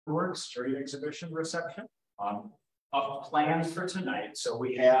Works trade exhibition reception. Of plans for tonight. So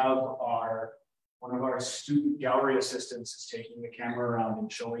we have one of our student gallery assistants is taking the camera around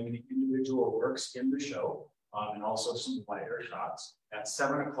and showing the individual works in the show, and also some wider shots. At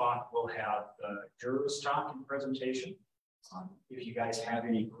 7 o'clock, we'll have the jurors talk and presentation. If you guys have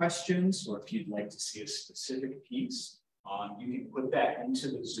any questions or if you'd like to see a specific piece, you can put that into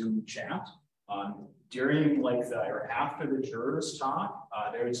the Zoom chat. During or after the jurors talk,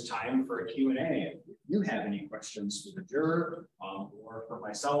 there is time for a Q&A. If you have any questions for the juror or for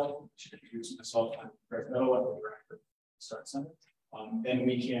myself, I should introduce myself. I'm Greg Minot, I'm the director of the Start Center.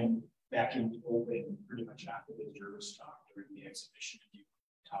 Then that can open pretty much after the jurors talk during the exhibition. If you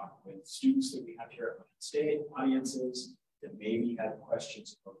talk with students that we have here at Minot State, audiences that maybe have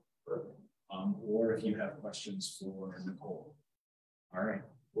questions about the work, or if you have questions for Nicole. All right.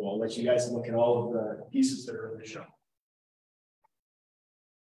 Well, I'll let you guys look at all of the pieces that are in the show.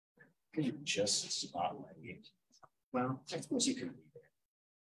 Could you just spotlight it? Well, I suppose you could be there.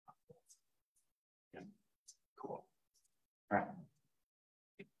 Yeah. Cool. All right.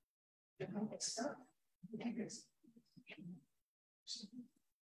 This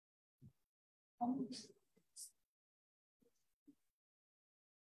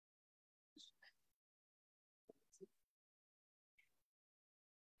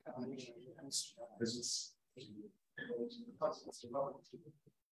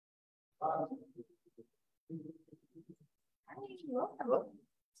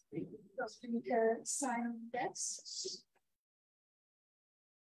sign this.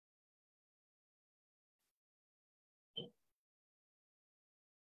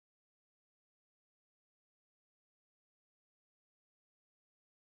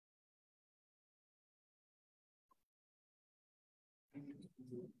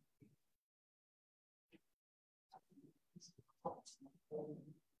 Oh,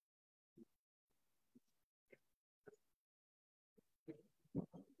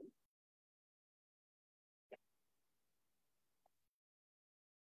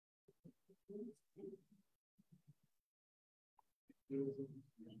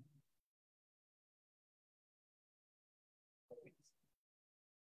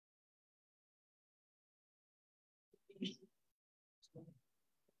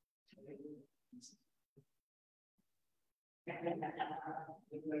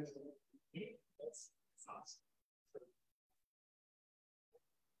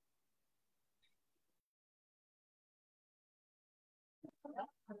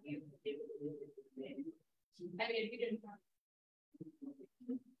 yeah,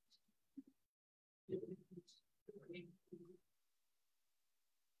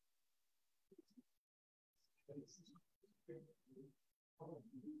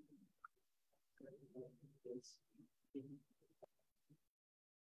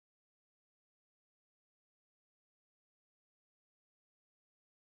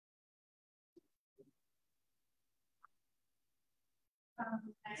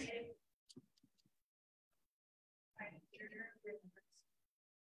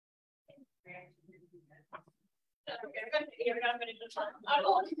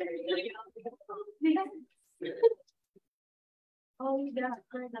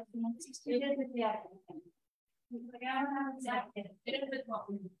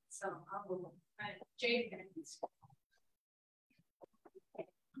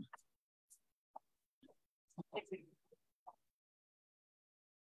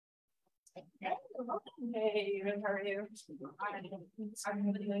 Hey, how are you? I'm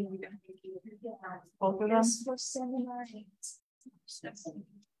really both of them for 7 or 8.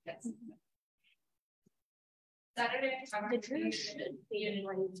 Yes. Saturday, the tree should be in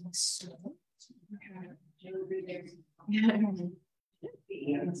like soon.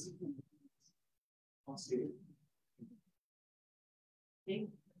 I'll see.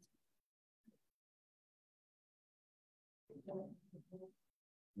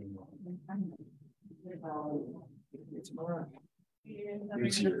 Tomorrow.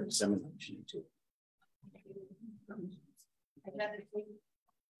 Here's your examination too.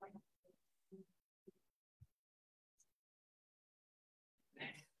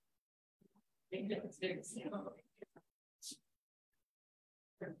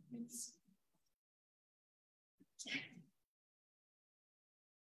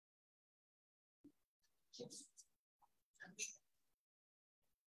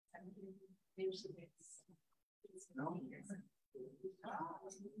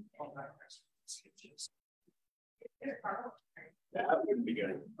 That wouldn't be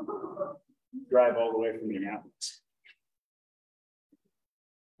good. Drive all the way from Minneapolis.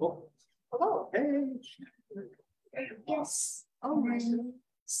 Oh. Hello. Hey. Yes. Oh my.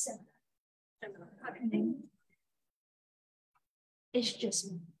 It's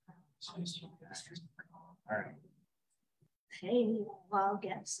just. All right. Hey, wild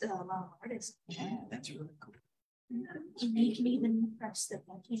guess, wild artist. Yeah, that's really cool. You can even press the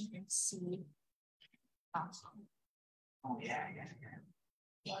button and see. Awesome. Oh yeah.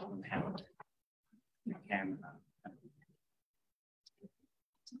 The camera.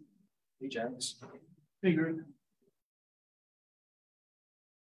 Hey, James. Hey, Greg.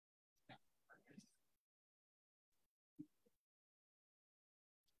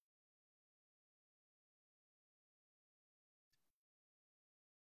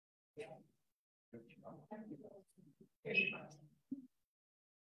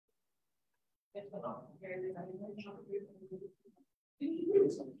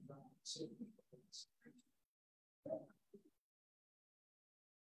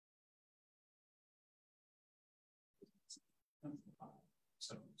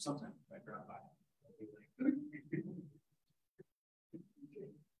 So sometimes I drop by.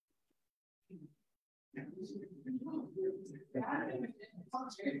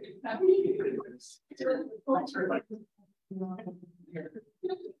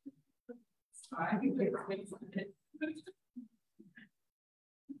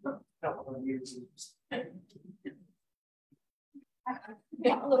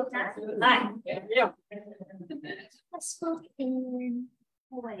 Yeah, a little Hi. Yeah. I spoke in.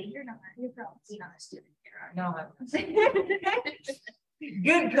 Oh, wait, you're probably not a student here. No,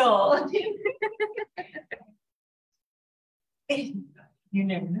 good call. You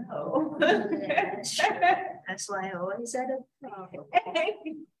never know. That's why I always had a problem.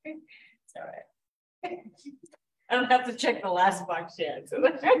 It's all right. I don't have to check the last box yet. So.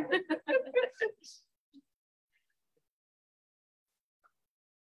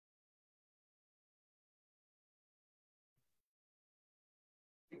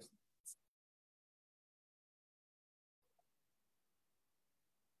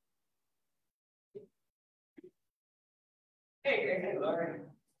 Hey, Lauren.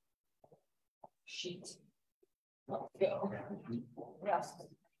 Sheet. Let's go. Yes.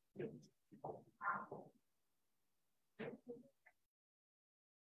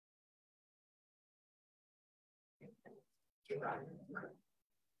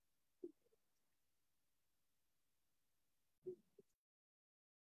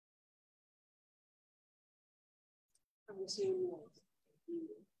 I'm assuming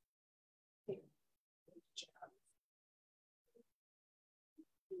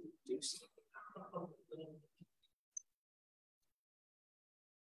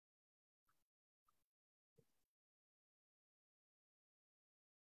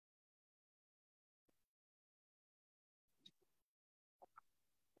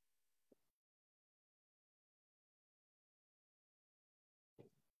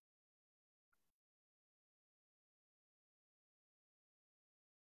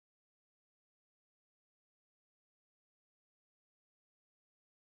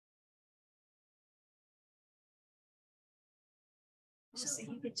So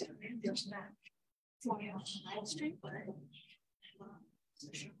you get to there's not 40 on Ninth Street, but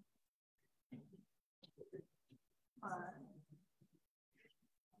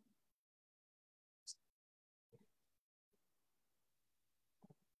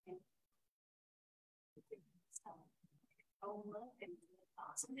oh look, and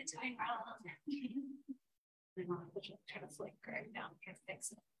awesome, it's going wrong. We want to try to flick right now and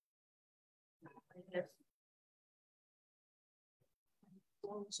fix it.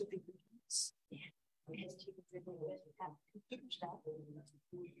 So big yeah. Because people dribble with have computer stuff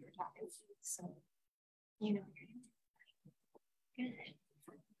you're talking, so you know you're good.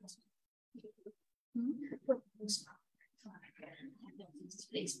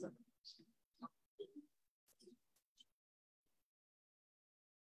 Facebook.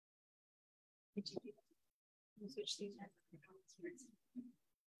 Switch these out.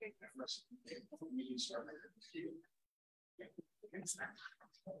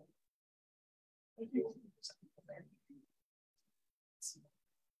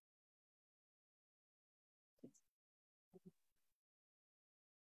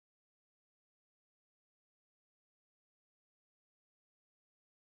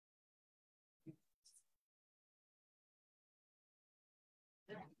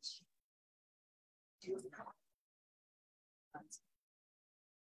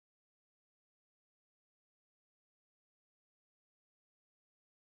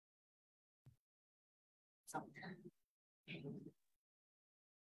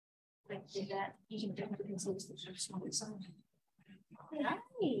 Like do that, you can definitely use the first one. Hi,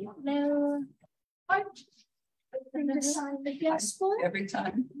 hello. Sign the guest book every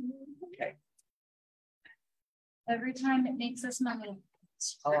time. Okay. every time it makes us money.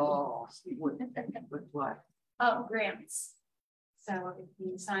 Oh, with what? Oh, grants. So if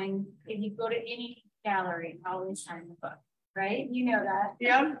you sign, if you go to any gallery, always sign the book, right? You know that.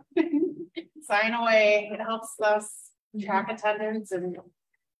 Yep. Sign away. It helps us track attendance and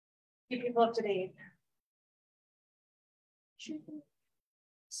keep people up to date.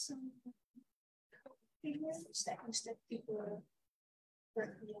 So, that was the people.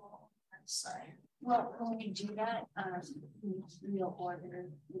 Sorry. Well, when we do that, we'll order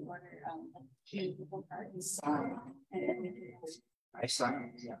people cards. And I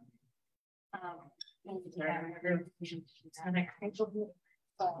sign, yeah. and I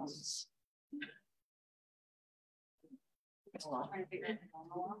trying to figure out the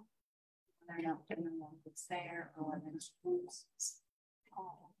normal. They're not putting them on what's there or then schools.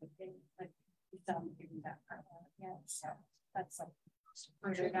 Like we don't figure that part out yet. So that's like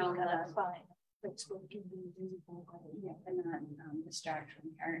further down the line. Yeah, and then distraction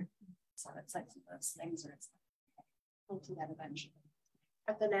here. So it's like some of those things where it's like we'll do that eventually.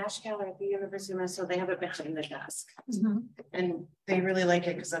 At the Nash Gallery at the University of Minnesota, they have it behind the desk. And they really like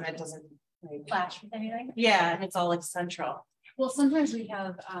it because then it doesn't like Flash with anything? yeah, and it's all like central. Well, sometimes we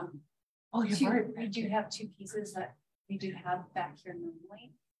have Oh, we do have two pieces that we do have back here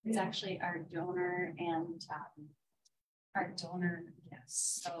normally. It's actually our donor and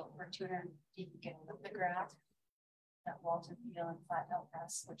yes. So we're 200 you can get the graph that Walter Beal and Flat Hill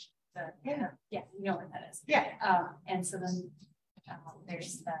Press, which yeah, you know what that is. Yeah. And so then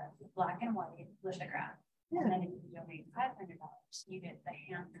there's the black and white lithograph. Yeah. And then if you donate $500, you get the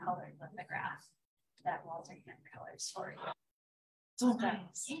hand colored lithograph that Walter hand colors for you. So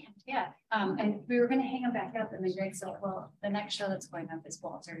nice. Yeah. And we were going to hang them back up, and then Greg said, well, the next show that's going up is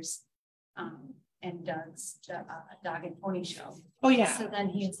Walter's and Doug's dog and pony show. Oh yeah. So then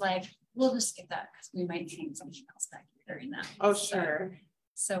he's like, we'll just get that because we might hang something else back here during that. Oh sure.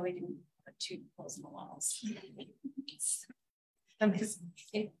 So we didn't put two poles in the walls.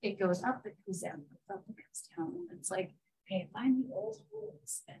 It goes up, it goes down, it goes up, it goes down. And it's like, okay, find the old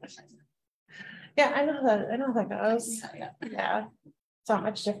holes. Yeah, I know that. I know how that goes. Yeah. Yeah. It's not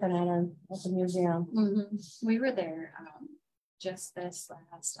much different at the museum. We were there just this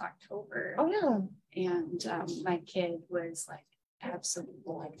last October. Oh yeah. And my kid was like absolutely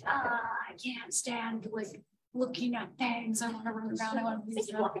like, I can't stand like looking at things. I want to run around. I want to do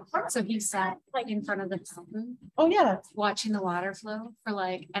stuff. So he sat like in front of the fountain. Oh yeah. Watching the water flow for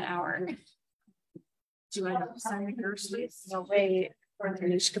like an hour. Do I sign the curse, please? No way. Or the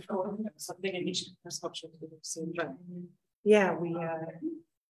niche something in niche sculpture soon, but yeah, we are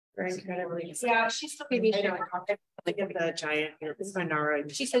incredibly. Yeah, she's still maybe like the giant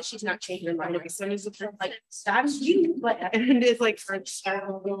Minara. She said she's not changing her mind as soon as it's like that's you, but and it's like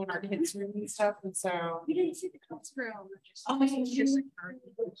our room and our kids' room and stuff, and so We didn't see the kids' room. oh my gosh,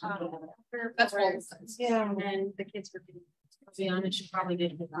 That's right. yeah. And then the kids were getting. Fiona should probably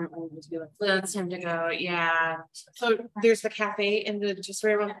did be like, well, it's time to go. Yeah. So there's the cafe in the just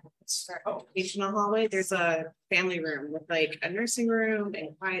right around the educational hallway. There's a family room with like a nursing room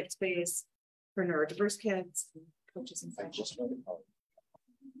and quiet space for neurodiverse kids, coaches and such. Just really cool.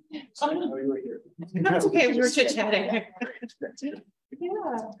 That's okay. We were chit chatting.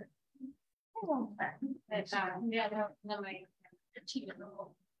 Yeah. Yeah, no, my teacher,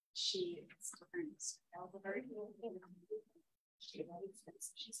 she learns very cool.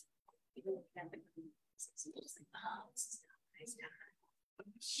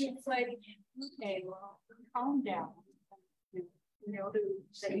 She's like, okay, well, calm down. You know that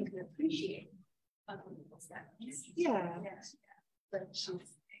you can appreciate. Yeah. But she's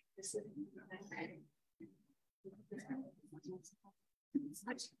this is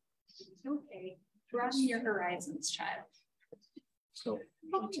okay. Broaden your horizons, child. So,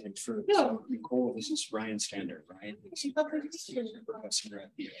 and for Nicole, this is Ryan Standard, right? He's a professor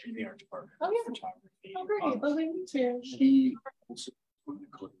at the art department. Oh, yeah. Photography. Oh, great. Lovely to meet you. He also one of the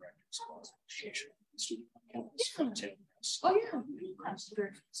co-directors of the association student on campus. Yeah. Oh, yeah.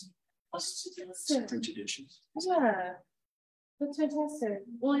 Print editions. Yeah. That's fantastic.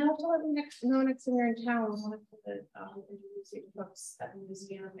 Well, you have to let me know next time you're in town. I want to introduce you to folks at the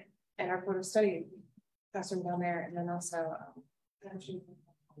museum and our photo study classroom down there, and then also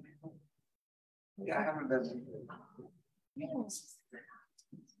Yeah, I haven't been. Yeah.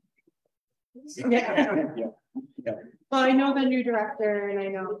 Well, I know the new director, and I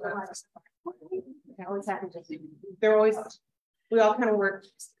know I always happen to. They're always. We all kind of work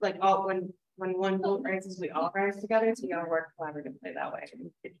like all when one boat rises, we all rise together. So we all work collaboratively that way.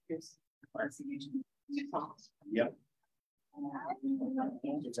 Introduce Yep.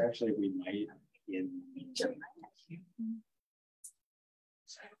 It's actually, we might in.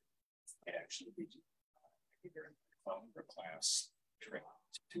 Actually, we do for class trip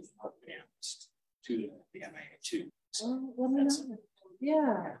to advanced to the MA2. Oh, let me know.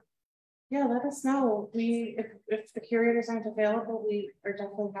 Yeah. Yeah, let us know. If the curators aren't available, we are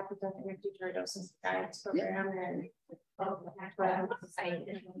definitely happy to connect you to our docents guides program and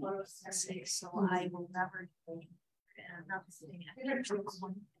so I will never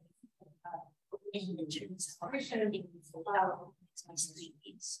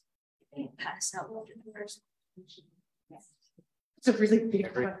pass out to the person. it's a really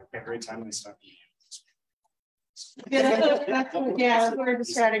big one. Every time I stop eating. Yeah, that's what we're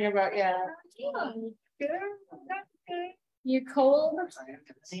just chatting about. Yeah. You cold?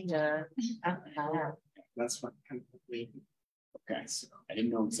 That's what okay, so I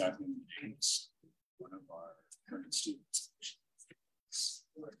didn't know exactly the names. One of our current students.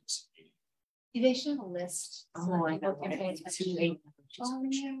 They should have a list. Oh, I know. I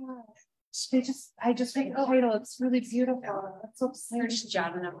just picked the title. It's really beautiful. That's so They're exciting. just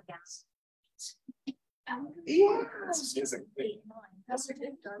jotting up against. Yeah.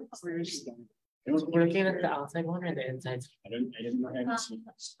 We're looking at the outside one or the inside. I didn't know.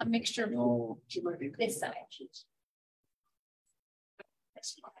 A mixture of No. this side.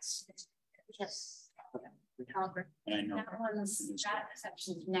 However, And I know. that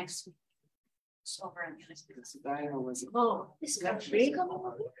reception next week. Over on the Oh, this country.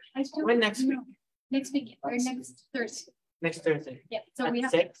 when next week? Next week or next Thursday. Next Thursday. Yeah. So we At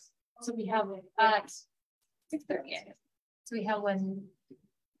have 6. So we have 6:30. So we have one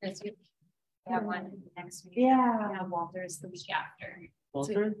this week. We have one next week. Yeah. We have Walter's the week after.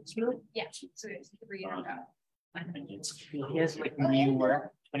 Walter? Yeah. So it's 3 in a row. He has like new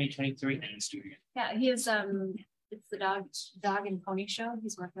work 2023. Yeah, he is it's the dog and pony show.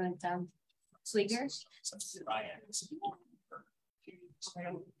 He's working with Sleeger. It's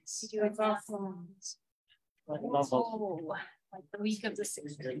awesome. Oh, like the week of the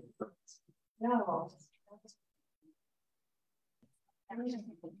 16th. No.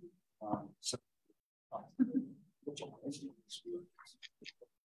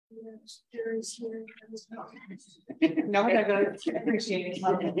 No, I appreciate it.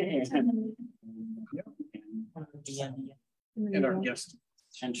 And our guest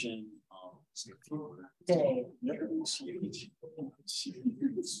attention. Day. Can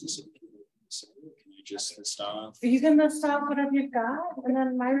you just list off? You can list out whatever you've got, and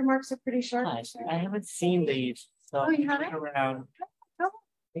then my remarks are pretty short. I haven't seen these. So Oh, you haven't? around.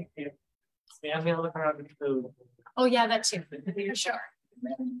 Thank you. Yeah, I'm gonna look around the food. Oh yeah, that too, for sure.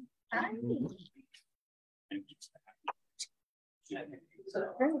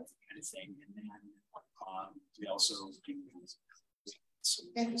 We also do.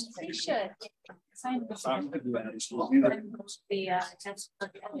 We should. Sign the Yeah.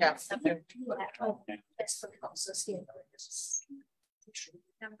 also see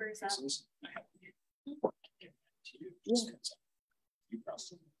numbers up.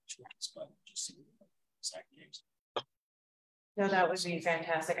 No, that would be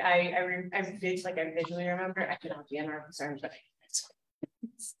fantastic. I visually remember. I cannot be an officer, but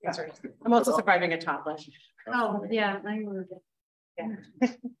I'm also surviving a toddler. Oh, yeah, I remember. Yeah.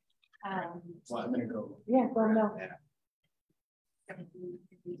 Well, I'm gonna go. Yeah, go no. Yeah.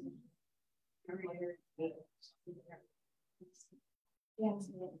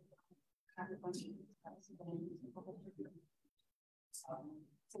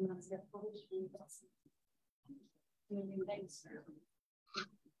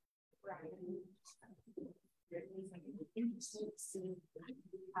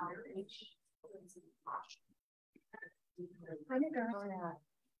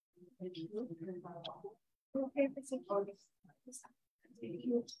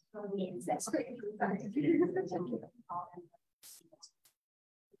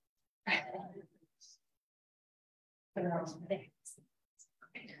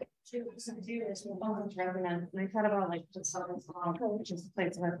 And I thought about like just which is the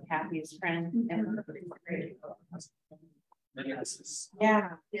place where Kathy's friend and yeah,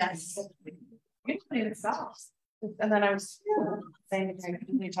 yes. It's soft. And then I was saying to her,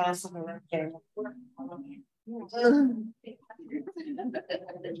 can you tell us something we're getting?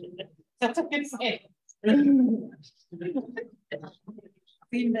 That's what I'm saying.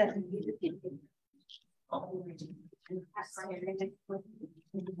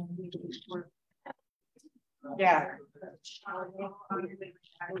 Yeah.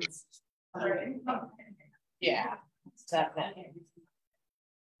 Yeah. Definitely.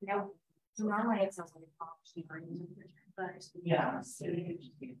 No. So normally it sounds like a policy, but Yeah.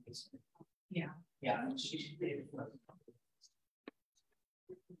 yeah. Yeah. She should be.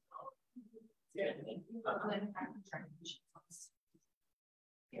 Yeah.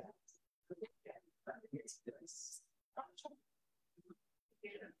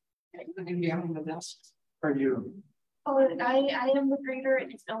 Are you? Oh, I am the grader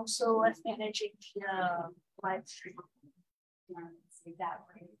and also managing the live stream. Say that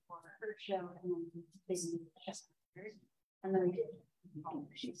way for her show and then they just and then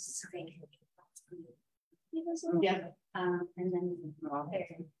she's saying yeah. And then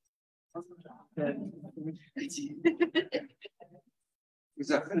Is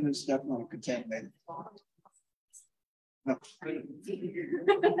that finished definitely contaminated? No.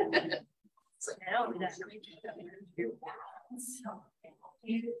 So now that's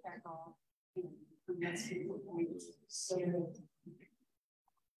so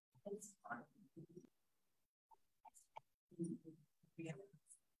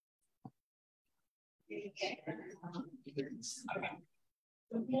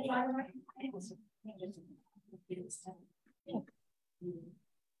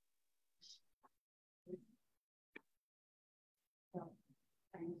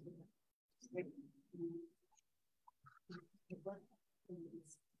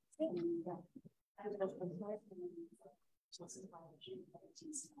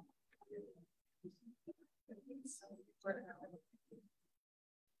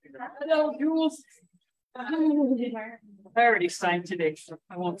Hello, Jules. I already signed today, so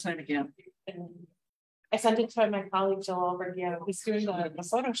I won't sign again. I sent it to my colleague Jill over here. He's doing the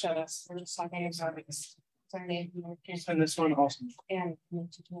photo show. We're just talking about it. Sorry, And this one also. and You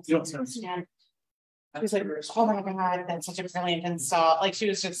don't sound- and she was like, oh my god, that's such a brilliant install. Like she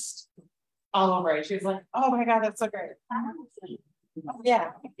was just all over it. She was like, oh my god, that's so great.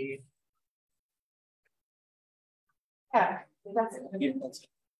 Yeah. Yeah, that's it. Yeah, that's it.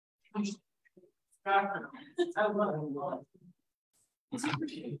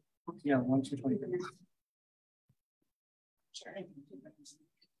 Yeah, 1 to 20. Sure.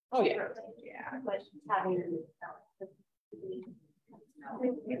 Oh yeah. Yeah. but having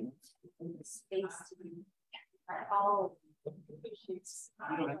space to be all issues.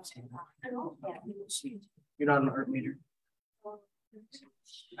 You don't have to. You're not an art meter.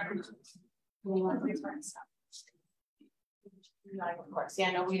 Of course,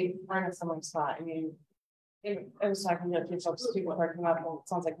 yeah, no, we're in a similar spot. I mean, I was talking to a few folks, people are coming up, and it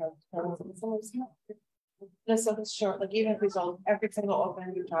sounds like this is short, like even if we sold every single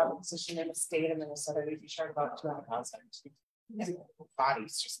open job position in the state of Minnesota, we'd be short about 200,000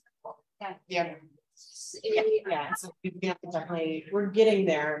 bodies. Just yeah. Yeah, so we have to definitely, we're getting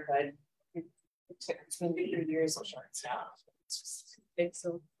there, but it's been 3 years of short staff. It's just big,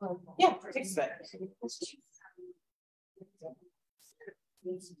 so yeah, it takes a bit.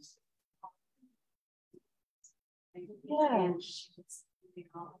 Yeah.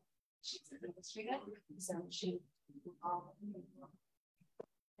 She's an administrator, so she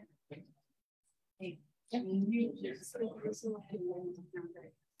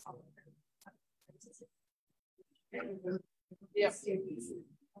yep.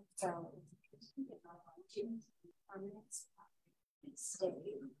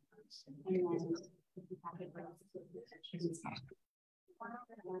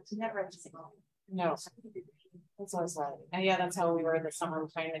 No. That's what I was like. And yeah, that's how we were this summer. We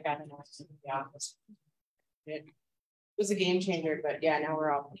finally got into the office. It was a game changer, but yeah, now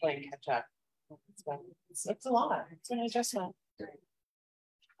we're all playing catch up. It's a lot. It's an adjustment.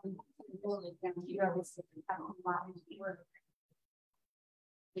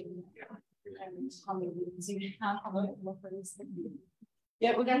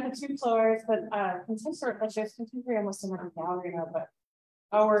 Yeah, we got the 2 floors, but contemporary almost in every gallery now, but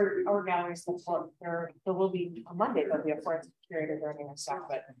our galleries there will be on Monday, there'll be a fourth curator joining our staff,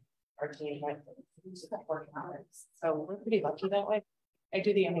 but our team went working on it. So we're pretty lucky that way. I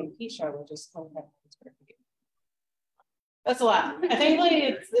do the NAP show, which is 25 square feet. That's a lot. I think like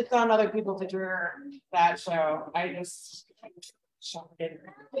it's on other people to do that show. I just shot it.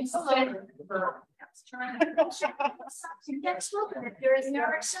 It's next month, if there is no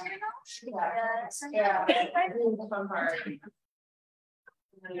Yeah.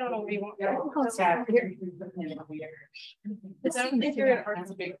 I don't know where you want to go. Yeah. It's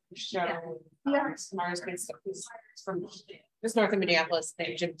a big show. Yeah. Mars based stuff is from just north of Minneapolis.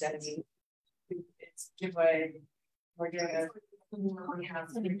 They Jim Denny. It's giveaway. We're doing a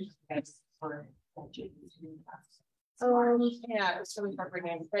yeah, it's really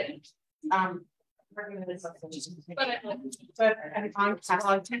heartbreaking. But But I'm on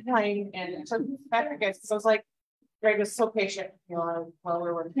time and so Patrick, so I was like, Greg was so patient, you know, while we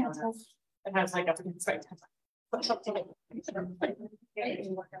were working on this. And I was like,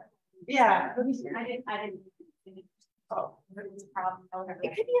 yeah. I didn't. Oh, It's a problem.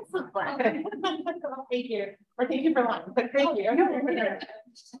 it could be a flip flop. Thank you. Or thank you for lunch, but thank you.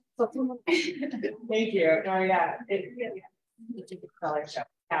 Thank you. Oh, yeah. Color show.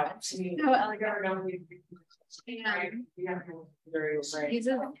 Out. No, elegant. Very great. He's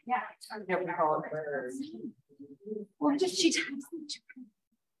a, yeah. Never call it. Or just she types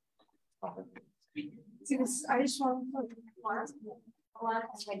see this, I just want to a lot of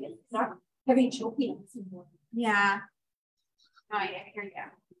heavy choking. Yeah. Oh, yeah, here you go.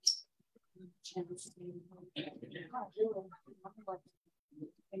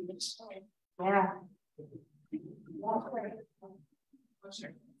 Yeah.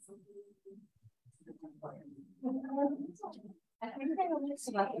 I think I only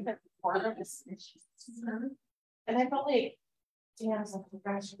selected the part of this. And I felt like, damn, so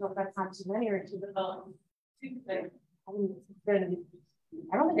I should go back on too many or too little.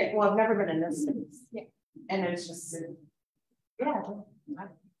 I don't think well, I've never been in this space. Yeah. And it's just, yeah.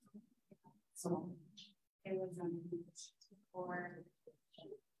 So It was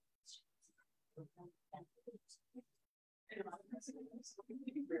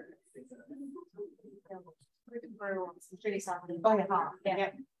for pretty solid. oh yeah. Yeah.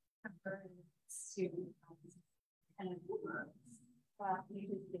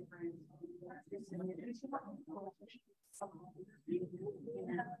 Different.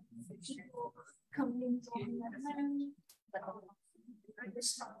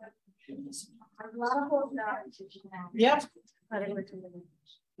 A lot of holes now. Yep.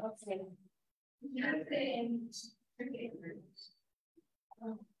 Okay. A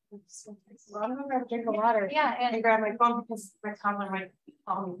lot of them have to drink a water. Yeah, and grab my phone because my toddler might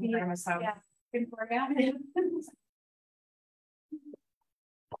call me by myself. Yeah. Good workout.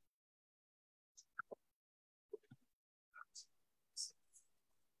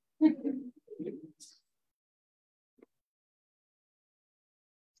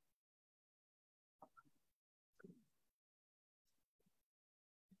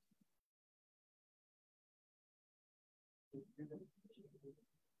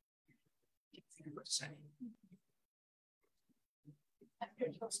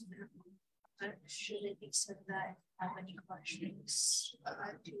 Should it be said that how many questions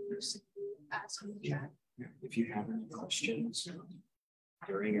to ask in the chat? If you have any questions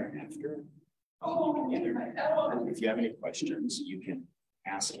during or after, if you have any questions, you can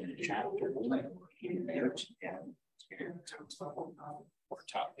ask in the chat or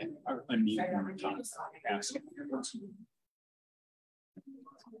top or unmute and top ask.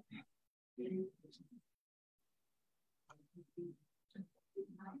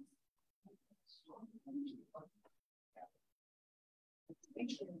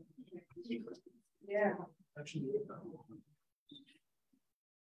 Yeah.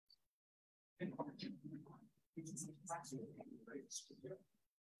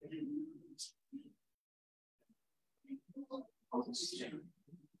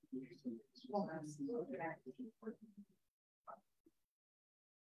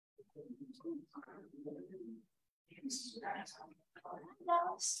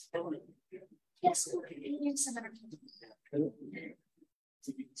 Yes, you some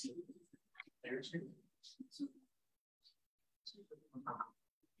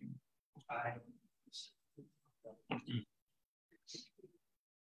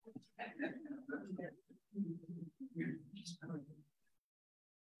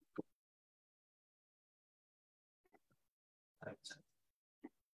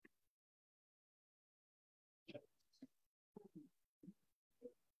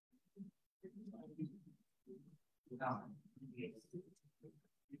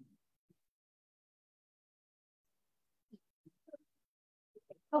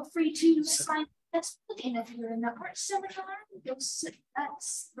feel free to sign this book, and if you're in the art seminar, you'll sit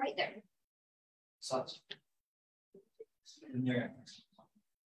that's right there.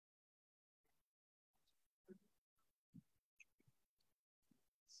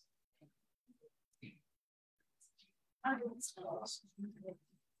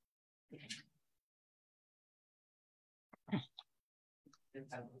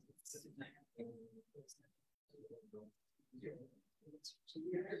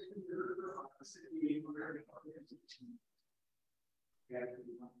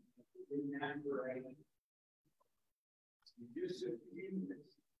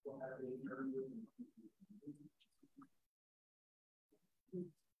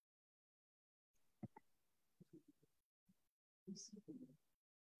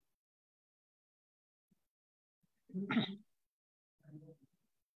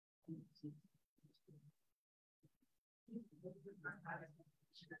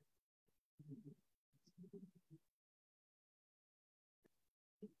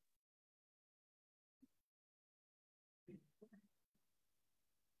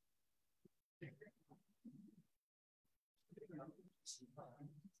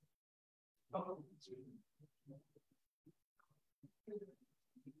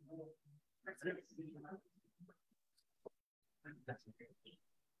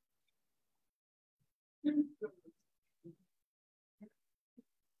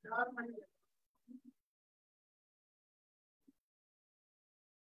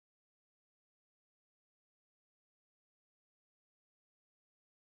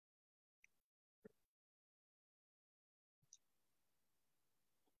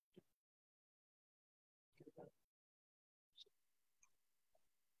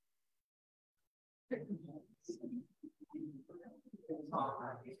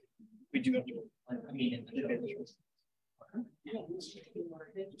 We do have to, I mean,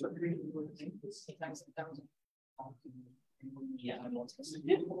 yeah, I'm not supposed to.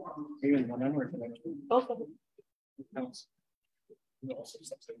 Even one hour. Both of them. Also,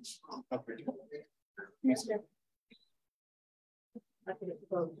 substance. I think it's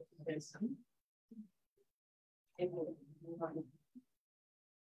both.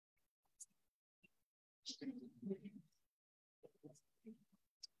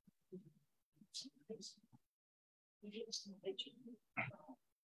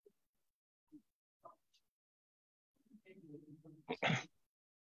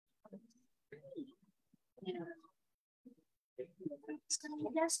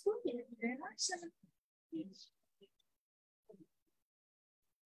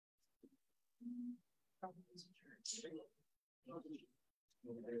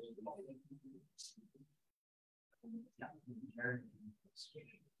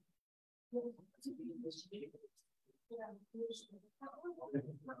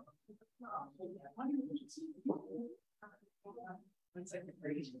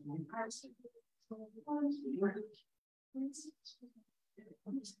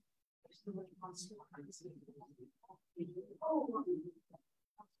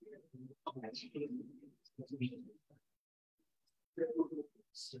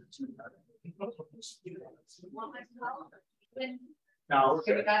 No,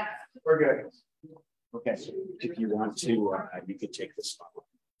 we're good. Okay, if you want to, you could take this spot.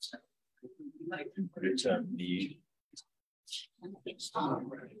 Put it to the.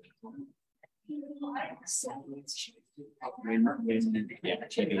 When the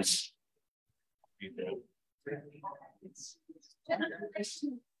activities.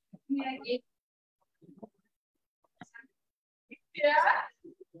 Yeah.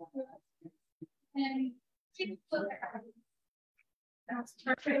 And keep looking. That's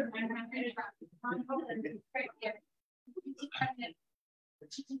perfect.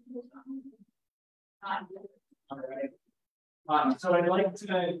 So I'd like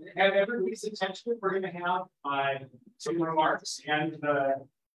to have everybody's attention. We're going to have some remarks, and the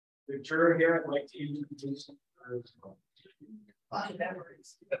juror here, I'd like to introduce her.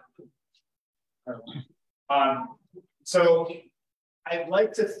 So I'd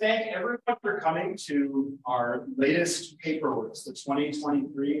like to thank everyone for coming to our latest Paperworks, the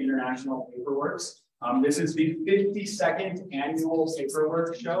 2023 International Paperworks. This is the 52nd annual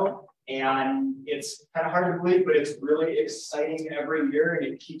Paperwork show, and it's kind of hard to believe, but it's really exciting every year, and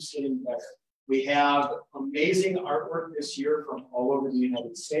it keeps getting better. We have amazing artwork this year from all over the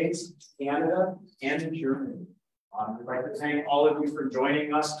United States, Canada, and in Germany. We'd like to thank all of you for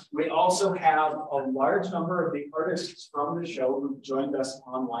joining us. We also have a large number of the artists from the show who've joined us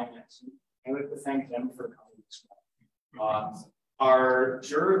online next week, and we'd like to thank them for coming as well. Our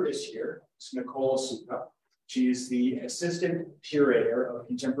juror this year is Nicole Suka. She's the assistant curator of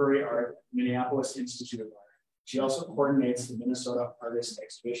contemporary art at Minneapolis Institute of Art. She also coordinates the Minnesota Artist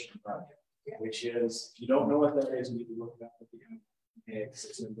Exhibition Project, which is, if you don't know what that is, you need to look it up at the end.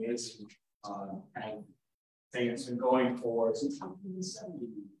 It's an amazing thing that's been going for since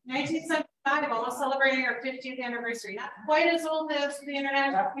 1975, almost celebrating our 50th anniversary. Not quite as old as the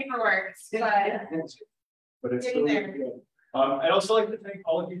International Paperworks, but it's still really good. I'd also like to thank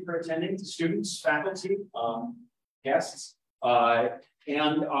all of you for attending, students, faculty, guests,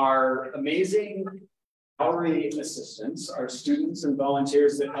 and our amazing gallery assistants, our students and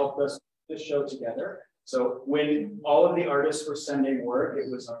volunteers that helped us put this show together. So when all of the artists were sending work, it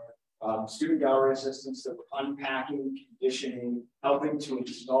was our student gallery assistants that were unpacking, conditioning, helping to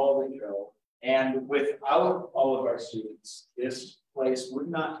install the show. And without all of our students, this place would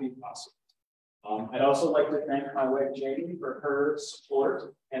not be possible. I'd also like to thank my wife Jamie for her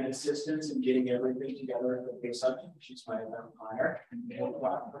support and assistance in getting everything together for this subject. She's my hire.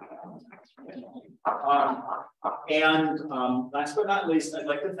 Last but not least, I'd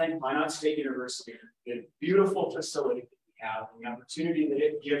like to thank Minot State University, the beautiful facility that we have, and the opportunity that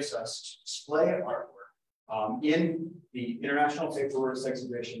it gives us to display artwork in the International Paperworks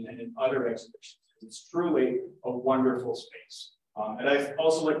exhibition and in other exhibitions. It's truly a wonderful space. And I'd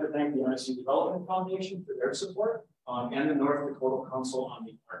also like to thank the NAC Development Foundation for their support and the North Dakota Council on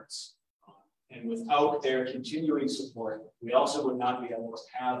the Arts. And without their continuing support, we also would not be able to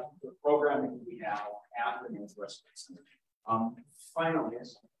have the programming that we have at the Northwest Center. Finally,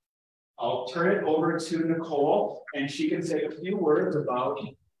 I'll turn it over to Nicole, and she can say a few words about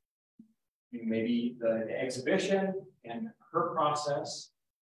maybe the exhibition and her process.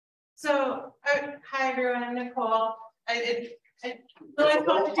 So, hi everyone, I'm Nicole. I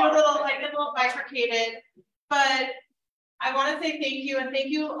want to do a little bifurcated, but I want to say thank you, and thank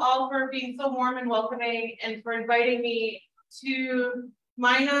you all for being so warm and welcoming and for inviting me to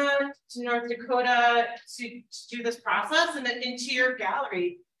Minot, to North Dakota to do this process and then into your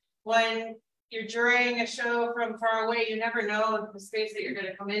gallery. When you're jurying a show from far away, you never know the space that you're going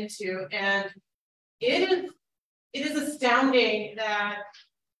to come into. And it is astounding that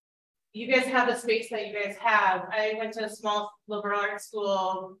you guys have the space that you guys have. I went to a small liberal arts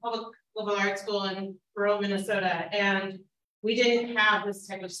school, public liberal arts school in rural Minnesota, and we didn't have this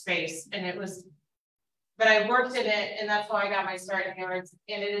type of space. And it was, but I worked in it, and that's how I got my start in the arts.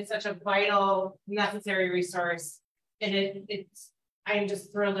 And it is such a vital, necessary resource. And I am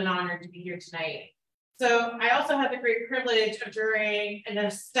just thrilled and honored to be here tonight. So I also had the great privilege of jurying an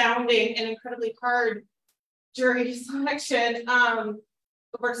astounding and incredibly hard jury selection.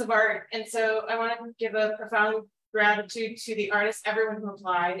 Works of art. And so I want to give a profound gratitude to the artists, everyone who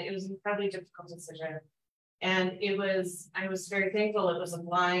applied. It was an incredibly difficult decision. And I was very thankful it was a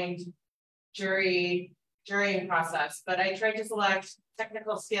blind jurying process, but I tried to select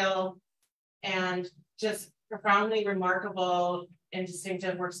technical skill and just profoundly remarkable and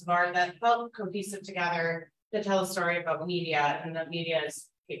distinctive works of art that felt cohesive together to tell a story about media, and that media is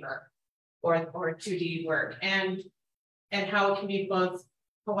paper or 2D work, and how it can be both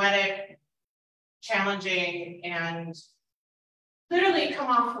poetic, challenging, and literally come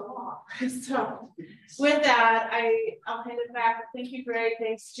off the wall. So with that, I'll hand it back. Thank you, Greg.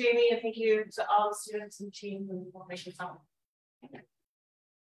 Thanks, Jamie, and thank you to all the students and team who will make this happen.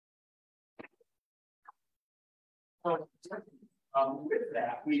 With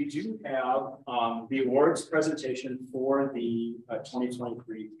that, we do have the awards presentation for the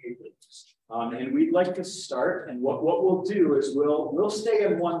 2023 papers. And we'd like to start, and what we'll do is we'll stay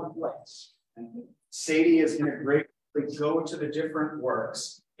in one place. And Sadie is going to greatly go to the different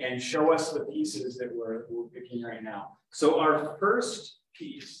works and show us the pieces that we're picking right now. So our first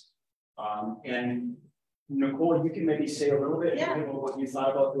piece, and Nicole, you can maybe say a little bit about what you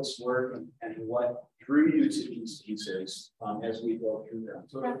thought about this work and what drew you to these pieces as we go through them.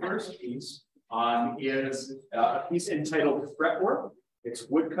 So the first piece is a piece entitled Fretwork. It's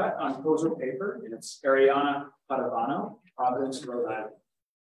woodcut on Kozo paper, and it's Ariana Padavano, Providence, Rhode Island.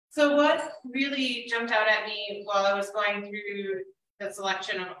 So what really jumped out at me while I was going through the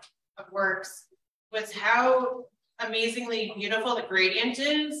selection of works was how amazingly beautiful the gradient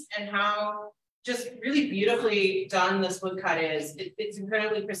is, and how just really beautifully done this woodcut is. It's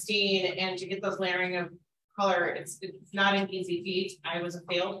incredibly pristine, and to get those layering of color, it's not an easy feat. I was a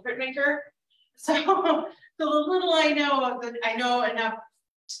failed printmaker, so the little I know enough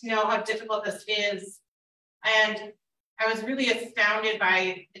to know how difficult this is, and I was really astounded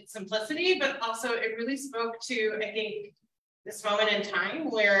by its simplicity, but also it really spoke to, I think, this moment in time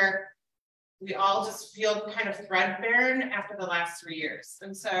where we all just feel kind of threadbare after the last 3 years.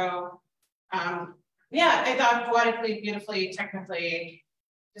 And so, yeah, I thought poetically, beautifully, technically,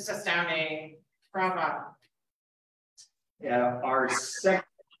 just astounding. Bravo. Yeah, our second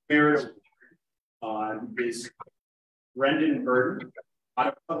merit is Brendan Burton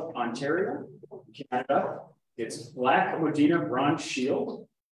out of Ontario, Canada. It's Black Modena Bronze Shield.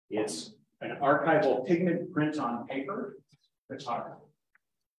 It's an archival pigment print on paper photography.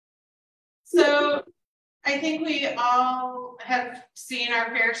 So I think we all have seen our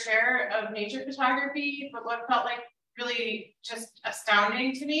fair share of nature photography, but what felt like really just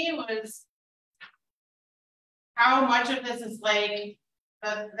astounding to me was how much of this is like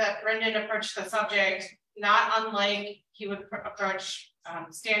that Brendan approached the subject, not unlike he would approach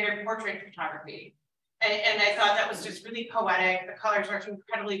standard portrait photography. And I thought that was just really poetic. The colors are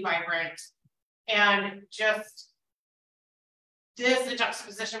incredibly vibrant, and just this in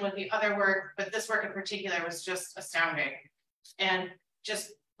juxtaposition with the other work, but this work in particular was just astounding, and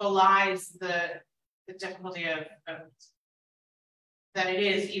just belies the difficulty of that it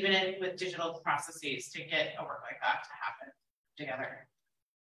is, even with digital processes, to get a work like that to happen together.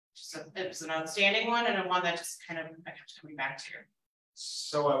 It was an outstanding one, and a one that just kind of I kept coming back to.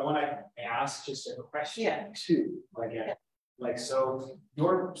 So I want to ask just a question too. Like, so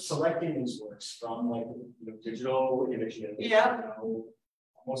you're selecting these works from like digital images.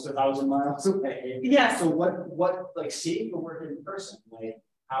 Almost 1,000 miles away. Yeah. So what like seeing the work in person, like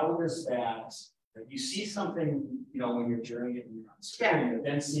how does that, like, you see something, when you're journeying it and you're on screen, but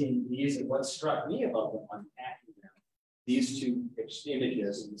then seeing these, and what struck me about them unpacking them, these two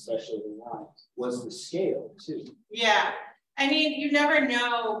images, and especially the one, was the scale too. Yeah. I mean, you never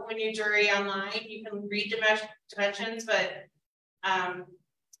know when you jury online, you can read dimensions, but I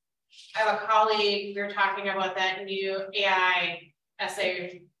have a colleague, we were talking about that new AI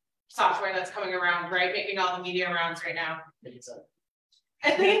essay software that's coming around, right? Making all the media rounds right now.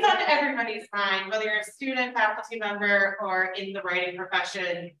 I think it's on everybody's mind, whether you're a student, faculty member, or in the writing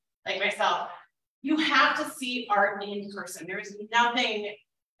profession, like myself. You have to see art in person. There is nothing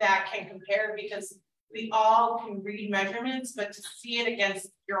that can compare, because we all can read measurements, but to see it against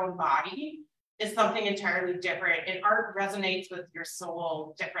your own body is something entirely different. And art resonates with your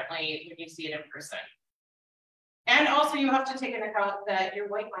soul differently when you see it in person. And also you have to take into account that your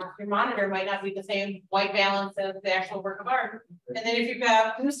monitor might not be the same white balance as the actual work of art. And then if you've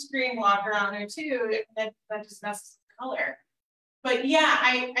got blue screen blocker on there too, that just messes with color. But yeah,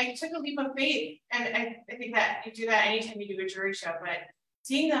 I took a leap of faith, and I think that you do that anytime you do a jury show, but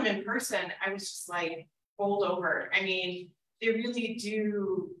seeing them in person, I was just like bowled over. I mean, they really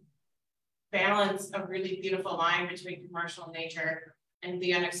do balance a really beautiful line between commercial nature and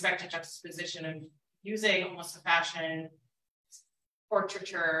the unexpected juxtaposition of using almost a fashion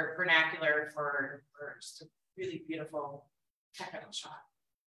portraiture vernacular for just a really beautiful technical shot.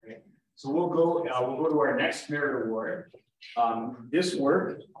 Okay. So we'll go to our next merit award. This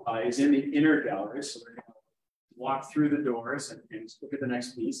work is in the inner gallery, so we're going to walk through the doors and look at the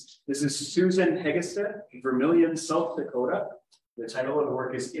next piece. This is Susan Hegestead, Vermilion, South Dakota. The title of the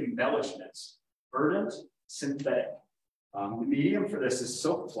work is Embellishments, Verdant, Synthetic. The medium for this is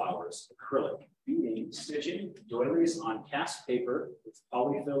silk flowers, acrylic, beading, stitching, doilies on cast paper with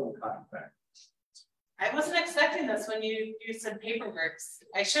polyfill and cotton back. I wasn't expecting this when you said Paperworks.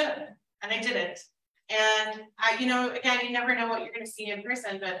 I should have, and I didn't. And again, you never know what you're going to see in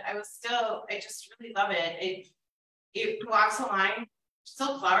person, but I just really love it. It walks a line.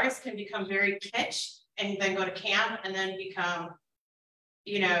 Silk flowers can become very kitsch and then go to camp and then become,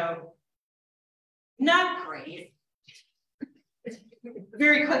 not great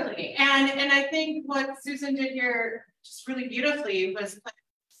very quickly. And I think what Susan did here just really beautifully was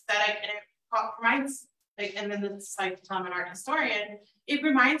aesthetic, and it reminds, and then this is like I'm an art historian, it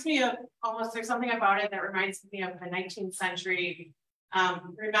reminds me of there's something about it that reminds me of the 19th century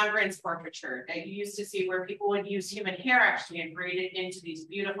remembrance portraiture that you used to see, where people would use human hair actually and braid it into these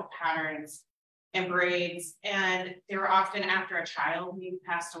beautiful patterns and braids. And they were often after a child maybe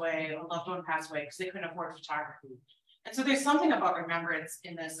passed away, a loved one passed away, because they couldn't afford photography. And so there's something about remembrance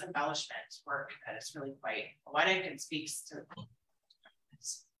in this embellishment work that is really quite poetic and speaks to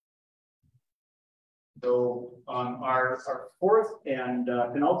this. So our fourth and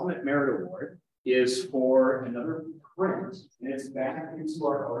penultimate merit award is for another print, and it's back into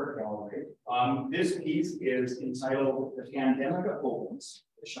our art gallery. This piece is entitled "The Pandemic of Opens: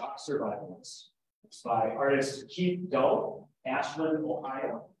 The Shock Survivalists." It's by artist Keith Dull, Ashland,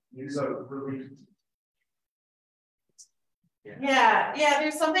 Ohio. These are really yeah.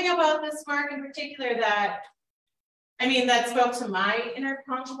 There's something about this work in particular that spoke to my inner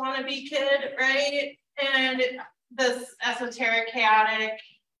punk wannabe kid, right? And this esoteric, chaotic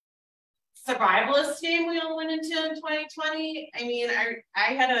survivalist game we all went into in 2020. I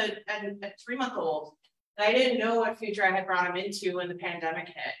had a 3-month-old that I didn't know what future I had brought him into when the pandemic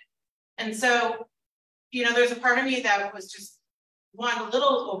hit. And so, there's a part of me that was just a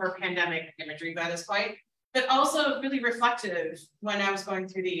little over pandemic imagery by this point, but also really reflective when I was going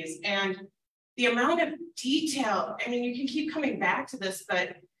through these. And the amount of detail, you can keep coming back to this,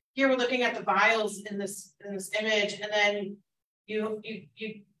 but here we're looking at the vials in this image, and then you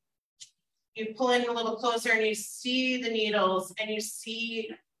pull in a little closer and you see the needles and you see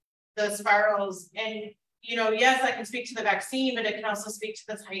the spirals. And yes, I can speak to the vaccine, but it can also speak to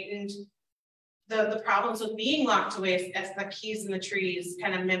this heightened the problems with being locked away as the keys in the trees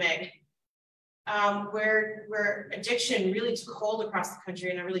kind of mimic. where addiction really took hold across the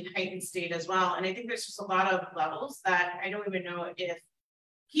country in a really heightened state as well. And I think there's just a lot of levels that I don't even know if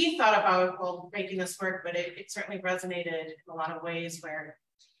he thought about while making this work, but it certainly resonated in a lot of ways where,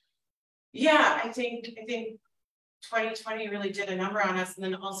 yeah, I think 2020 really did a number on us. And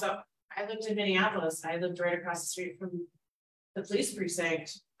then also I lived in Minneapolis. I lived right across the street from the police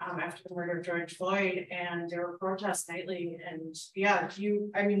precinct after the murder of George Floyd, and there were protests nightly. And yeah,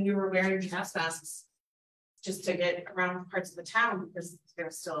 you were wearing gas masks just to get around parts of the town because there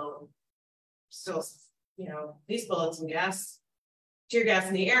was still, police bullets and tear gas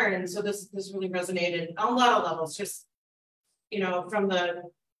in the air. And so this really resonated on a lot of levels, just, from the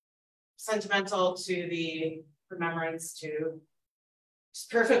sentimental to the remembrance to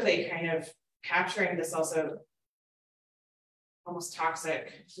just perfectly kind of capturing this also almost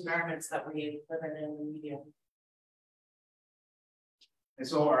toxic environments that we live in the media. And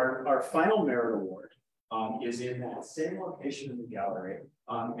so our final merit award is in that same location in the gallery.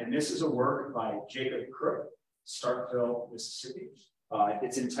 And this is a work by Jacob Crook, Starkville, Mississippi.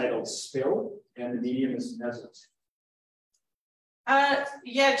 It's entitled Spill, and the medium is Mesot.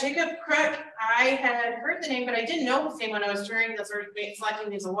 Yeah, Jacob Crook, I had heard the name, but I didn't know his name when I was doing this or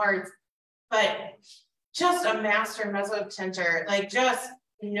selecting these awards. But just a master mesotinter, like just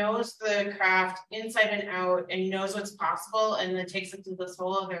knows the craft inside and out and knows what's possible, and then takes it to this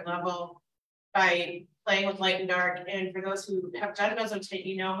whole other level by playing with light and dark. And for those who have done mesotint,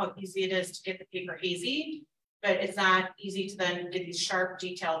 you know how easy it is to get the paper hazy, but it's not easy to then get these sharp,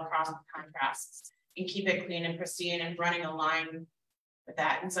 detailed cross contrasts and keep it clean and pristine and running a line with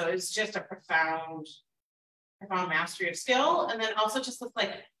that. And so it's just a profound mastery of skill. And then also just with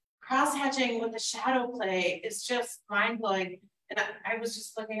like cross-hatching with the shadow play is just mind-blowing. And I was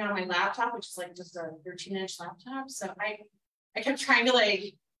just looking on my laptop, which is like just a 13-inch laptop. So I kept trying to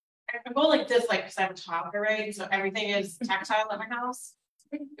I go like this, because I have a toddler, right? So everything is tactile in my house.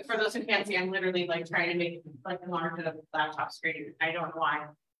 For those who can't see, I'm literally trying to make the large of the laptop screen. I don't know why.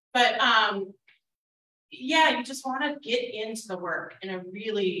 But yeah, you just want to get into the work in a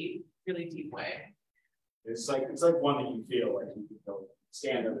really, really deep way. It's like one that you feel like you can go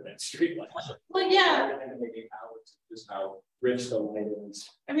stand under that street light. Well, yeah. Just how rich the light is.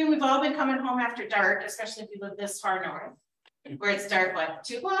 I mean, we've all been coming home after dark, especially if you live this far north, where it's dark,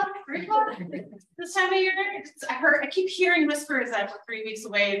 2 o'clock, 3 o'clock this time of year. I keep hearing whispers that we're 3 weeks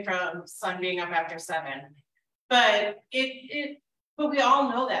away from sun being up after 7. But but we all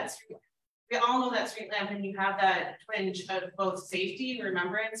know that street lamp. We all know that street lamp, and you have that twinge of both safety,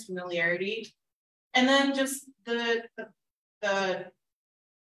 remembrance, familiarity, and then just the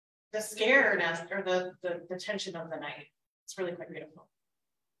scaredness or the tension of the night. It's really quite beautiful.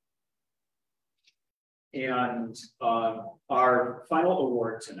 And our final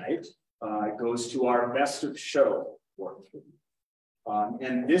award tonight goes to our Best of Show work.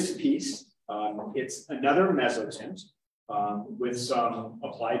 And this piece, it's another mesotint with some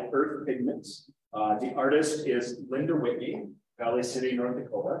applied earth pigments. The artist is Linda Whitney, Valley City, North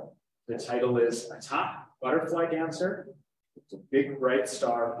Dakota. The title is A Top Butterfly Dancer. It's a big bright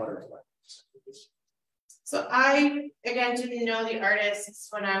star butterfly. So I, again, didn't know the artists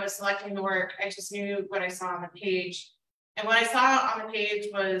when I was selecting the work. I just knew what I saw on the page. And what I saw on the page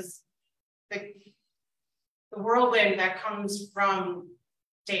was the whirlwind that comes from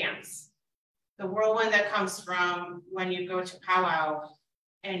dance. The whirlwind that comes from when you go to powwow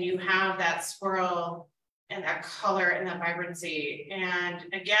and you have that swirl and that color and that vibrancy. And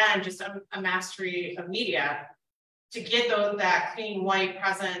again, just a mastery of media to get that clean white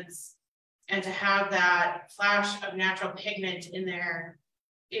presence and to have that flash of natural pigment in there.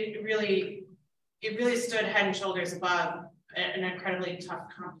 It really stood head and shoulders above an incredibly tough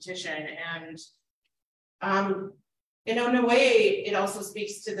competition. And in a way, it also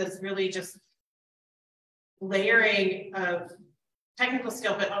speaks to this really just layering of technical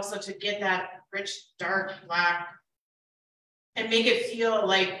skill, but also to get that rich, dark black and make it feel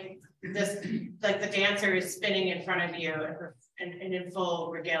like the dancer is spinning in front of you and in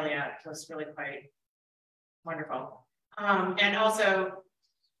full regalia. It was really quite wonderful. And also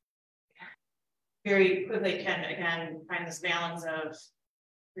very quickly can, again, find this balance of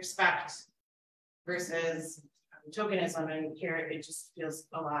respect versus tokenism, and here it just feels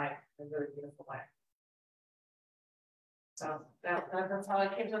alive in a really beautiful way. So that's how I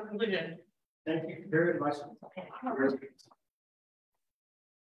came to a conclusion. Thank you very much. Okay.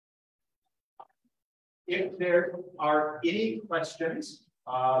 If there are any questions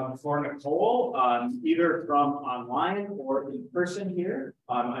for Nicole, either from online or in person here,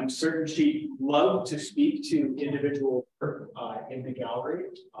 I'm certain she'd love to speak to individual in the gallery.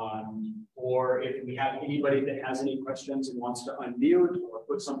 Or if we have anybody that has any questions and wants to unmute or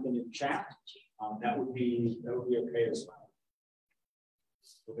put something in chat, that would be okay as well.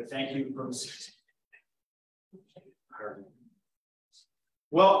 So thank you for.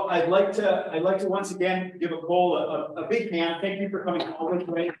 Well, I'd like to once again give Cole a big hand. Thank you for coming all the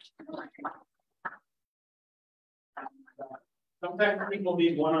way. Sometimes people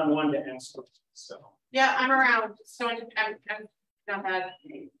need one-on-one to answer. So Yeah, I'm around. So I'm not that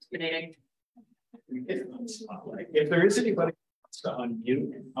intimidating. If there is anybody who wants to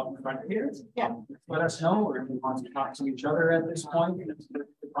unmute up front here, let us know, or if you want to talk to each other at this point,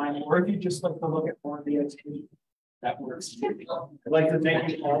 or if you just like to look at more of the education, that works. I'd like to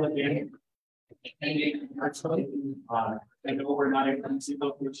thank you all again. I know we're not able to see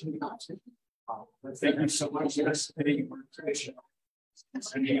location. But thank you so much for participating in tradition.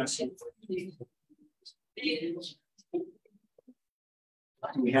 Sending us.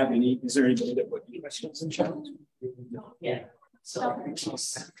 Do we have any? Is there anybody that would be questions in chat? Yeah. Thank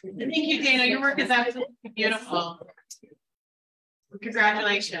you, Dana. Your work is absolutely beautiful.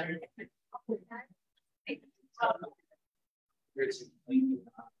 Congratulations.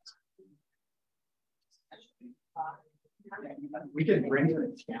 We can bring her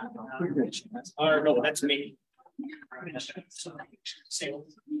in. Oh, no, that's me.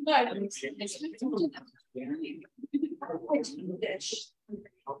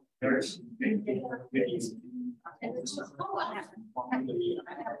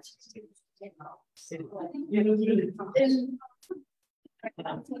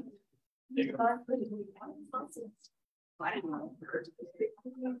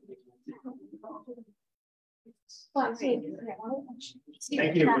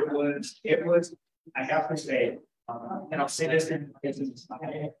 Thank you. It was, I have to say, and I'll say this in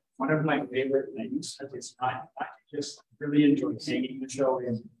one of my favorite things. It's not just really enjoy singing the show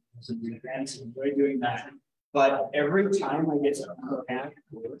and enjoy doing that. But every time I get to unpack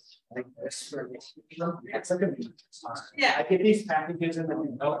like this, it's like a I get these packages in the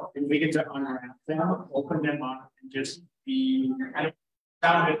mail and we get to unwrap them, open them up, and just be kind of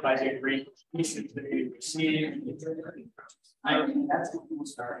surrounded by the great pieces that we receive. That's the cool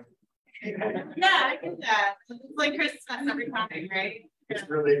story. Yeah, I get that. It's like Christmas every time, right? It's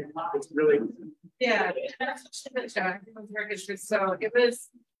really. Yeah, so it was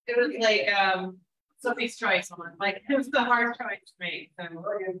like Sophie's choice one. Like it was the hard choice to make.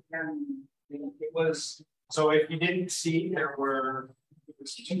 It was, so if you didn't see, there were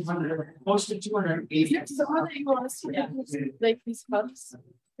was 200, close to 280. So that you want to see like these cups.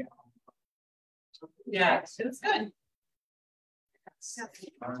 Yeah, it was good.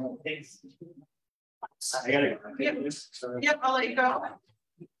 I gotta go. Yep, I'll let you go.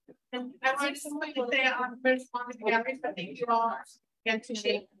 And I want to say on the gallery, but thank you all again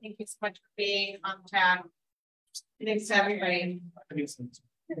today. Thank you so much for being on chat. Thanks to everybody.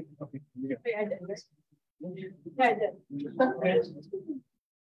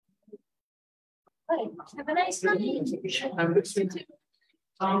 Have a nice night.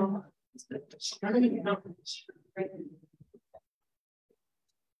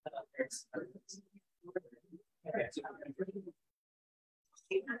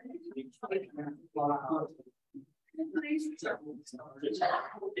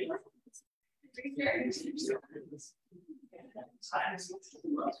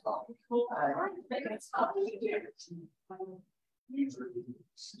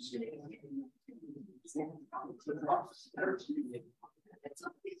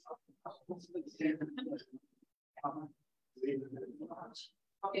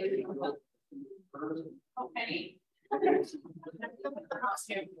 Okay.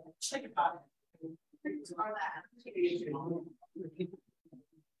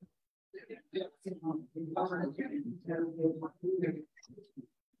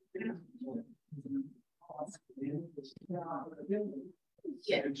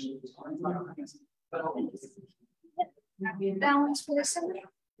 Balance for the summer.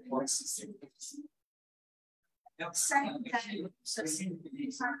 Second, so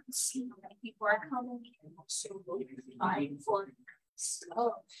people are coming. So 5, 4.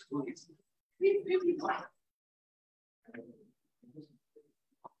 Oh.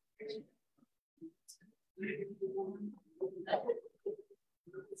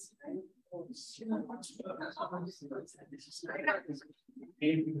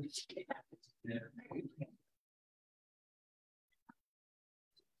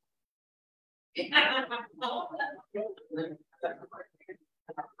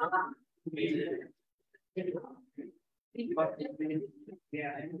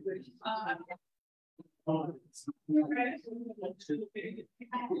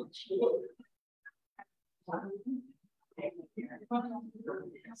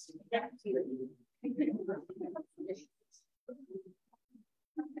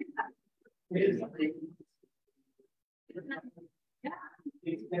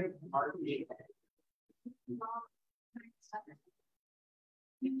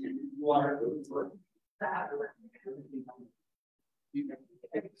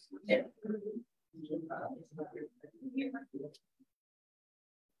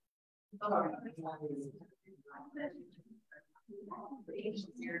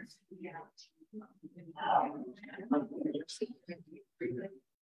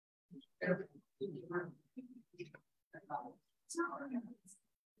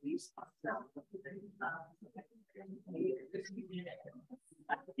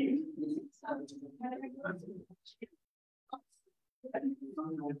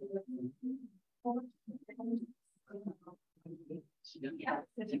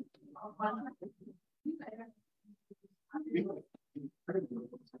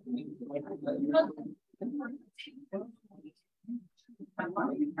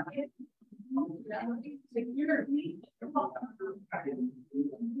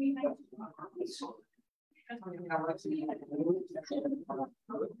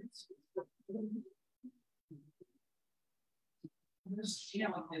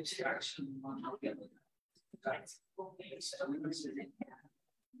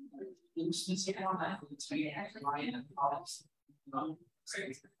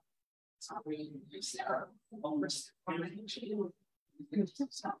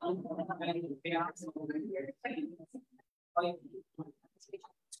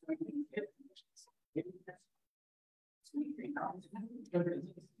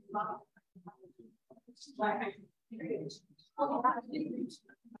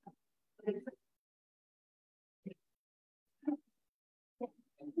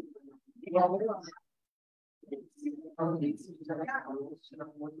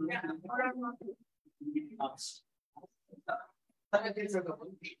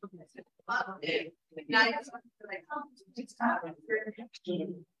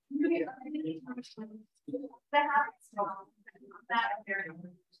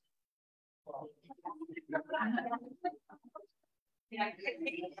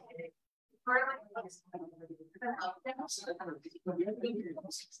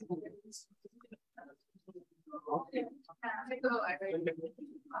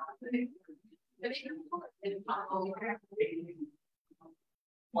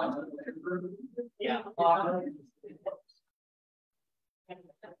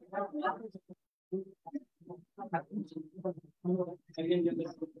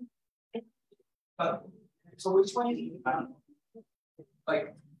 So which one is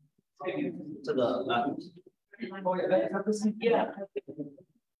like to the left? Oh yeah,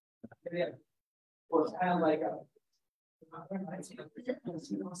 yeah. Well, it's kind of like a.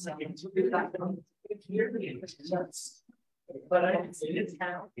 But I didn't see it's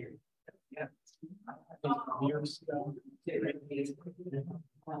kind of here. Yeah.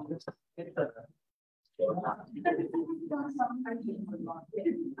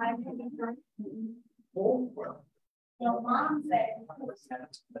 Well, mom said.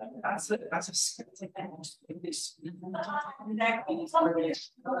 That's a that's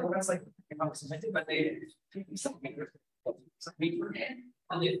like but they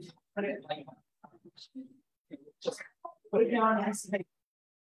and they put it like just put it down and say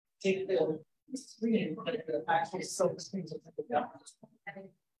take the screen, put it the actual silk screen to take it down.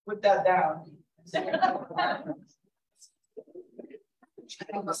 Put that down.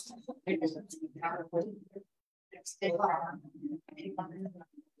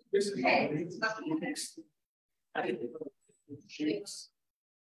 This is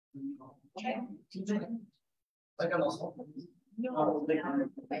like almost. Oh,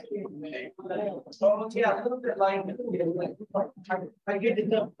 yeah, a little bit like I get it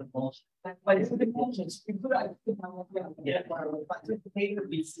done. But it's the emotions. You could yeah, but the paper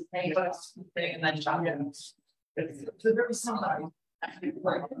piece, and then shop it. It's a very somebody.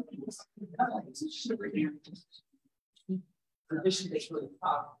 Tradition is really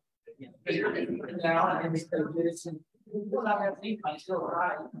tough. Because you're down and it's people not have any money still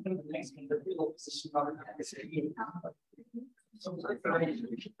right. The next thing the real position probably so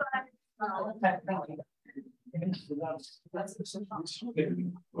that's the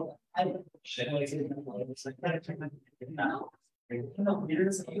situation.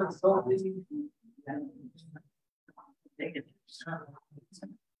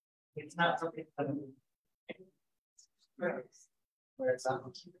 It's not something where it's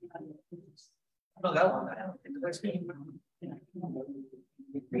No, that one, I don't think that's being.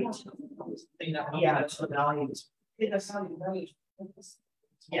 Yeah, it's the values.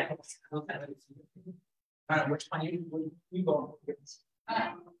 Yeah. Which one you go?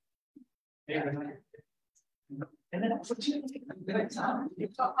 And then that's what you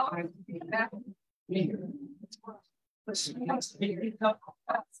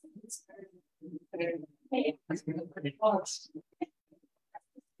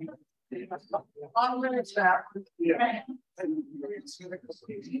on minutes back. Yeah. Everyone's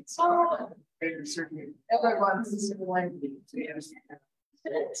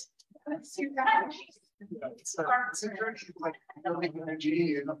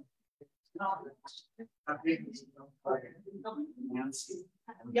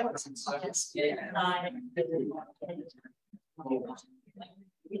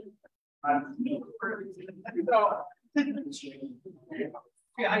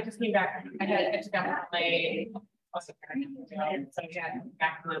Yeah, I just came back. I just got my. Also, so yeah,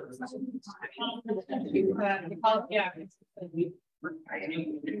 back to yeah.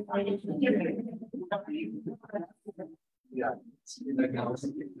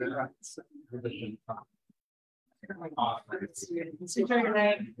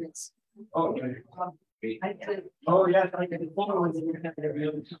 Oh, yeah, like the photo was in your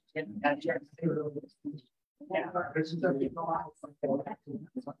interview. He's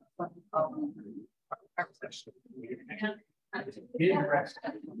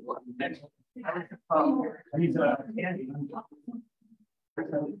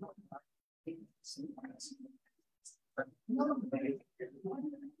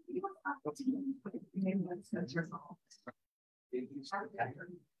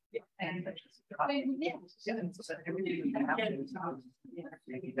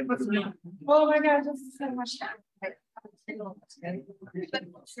Oh my God, this is so much time.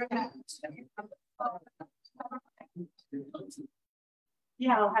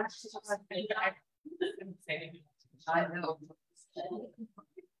 Yeah, I'll have to. I know.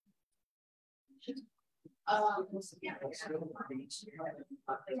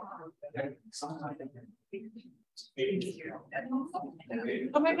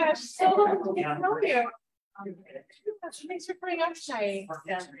 Oh my gosh, so good to know you. Thanks for coming out tonight.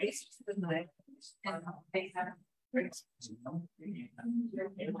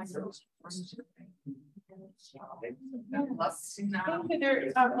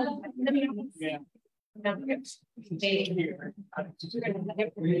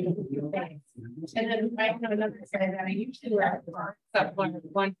 And then I have another side that I usually wear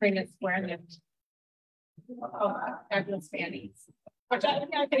one thing that's wearing it. Oh, fabulous fannies. Which I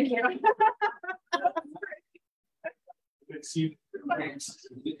thank you. Good to see you.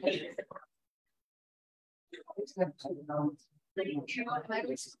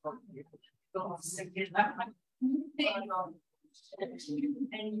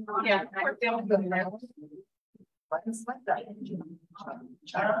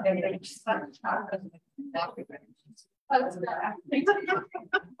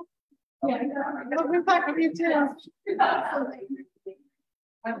 Yeah, I'll be back with you too.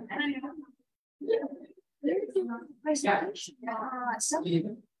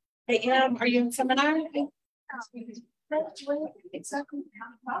 I am. Are you in seminar? Exactly.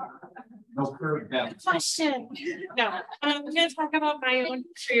 no curve. Question. No, I'm going to talk about my own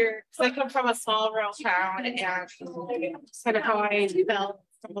career because I come from a small rural town and kind of how I felt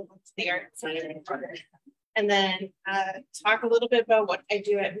from the arts and then talk a little bit about what I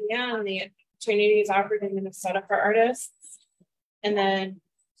do at Minot and the opportunities offered in Minnesota for artists, and then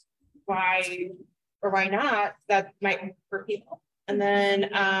why or why not that might work for people, and then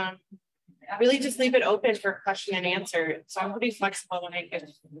really just leave it open for question and answer. So I'm pretty flexible when I give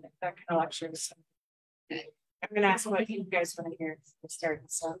that kind of lectures. So I'm going to ask what you guys want to hear to start.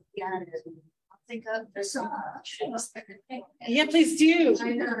 So Yeah. Think of there's so much. yeah, please do.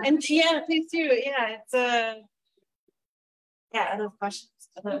 And yeah, please do. Yeah, it's yeah, I love questions.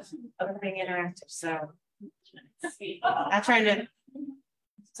 I love being interactive. So I'm trying to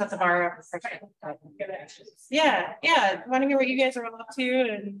set the bar up. Yeah, I want to hear what you guys are all up to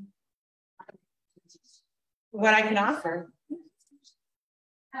and what I can offer.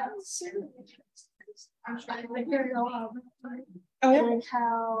 I'm trying to figure out Oh,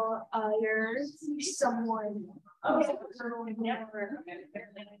 how you're someone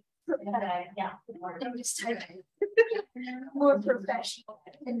in this type more professional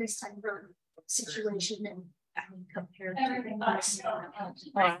in this type of situation and compared to us.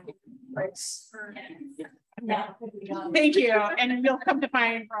 thank you. And you'll come to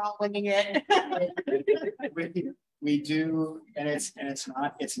find we're all winging it. We do, and it's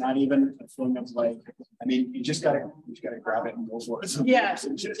not even a thing of like, I mean, you just gotta grab it and go for it. Yeah,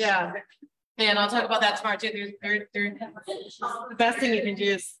 Just- yeah. And I'll talk about that tomorrow too. The best thing you can do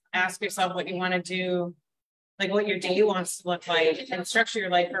is ask yourself what you want to do, like what your day wants to look like, and structure your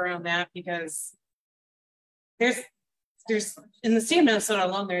life around that, because there's in the state of Minnesota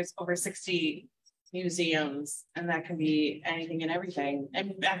alone, there's over 60 museums, and that can be anything and everything.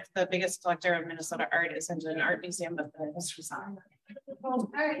 In fact, the biggest collector of Minnesota art is in an art museum of the history side. So a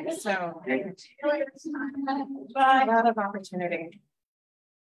lot of opportunity.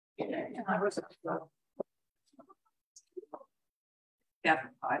 Yeah,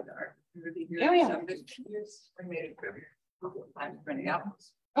 art. Oh, yeah. We made it good. I'm printing out.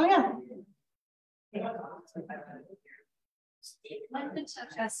 Oh, yeah. Went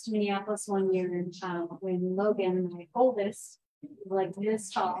to us to Minneapolis one year, when Logan, my oldest, was like this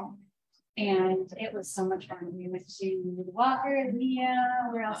tall. And it was so much fun. We went to Walker, Mia,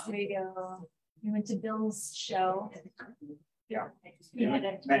 where else did we go? We went to Bill's show. Yeah. We had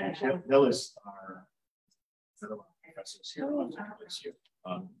a Bill is our professors here.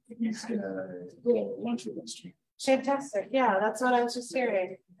 He's gonna go lunch with us. Fantastic. Yeah, that's what I was just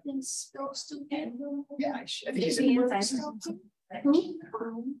hearing. Yeah, I think he's in.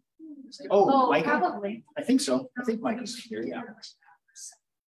 Oh, Oh, Mike. probably. I think so. I think Mike is here. Yeah.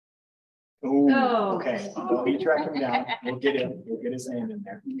 Oh. Oh, okay. Well, you track him down. We'll get him. We'll get his name in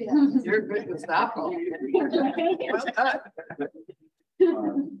there. You're good to stop. Well done.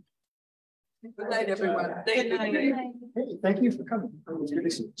 Good night, everyone. Good night. Hey, thank you for coming. It was good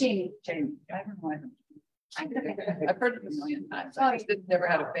to see you. Jamie. Jamie, I don't know. I've heard it a million times. I just never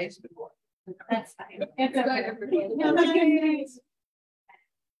had a face before. That's fine. Good night, everybody.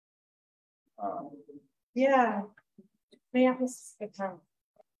 Yeah. Minneapolis is a good town.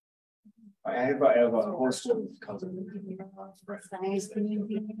 I have a host of cousins That's nice. Can you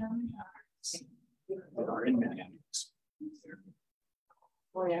be, that are in Minneapolis.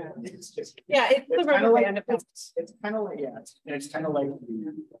 Oh, yeah. It's just. Yeah, it's the kind of rubber like, band. it's kind of like, yeah, it's kind of like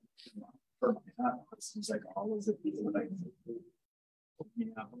the. It seems like all of the people that I.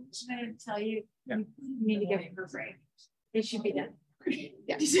 I'm gonna tell you, Yeah. you need to give her a break. It should be done.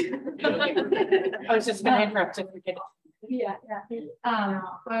 Yes. I was just gonna interrupt to forget. Yeah,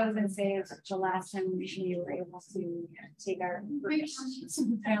 what I was gonna say is the last time we were able to take our first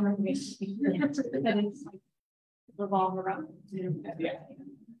family vacation, that is like revolve around. Yeah.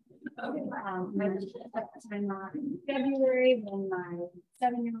 I'm not in February when my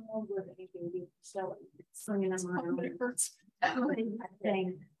 7-year-old was a baby, so swinging them around. Thing.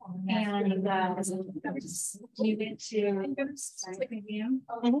 And we went to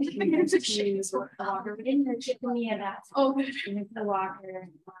Walker. We didn't get to me that. Oh, we went to Walker,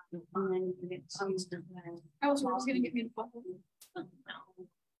 and then we went to. I was gonna get me involved.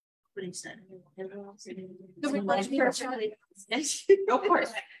 What he said. Go for it.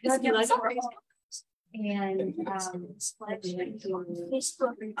 And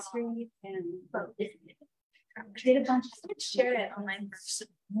Facebook and did a bunch of share it on my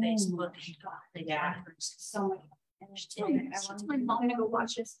Facebook. Yeah. So much. And I wanted my mom to go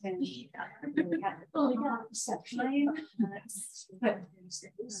watch this and we had reception. But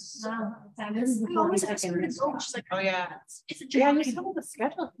that was the second. Oh, yeah. Yeah, you saw the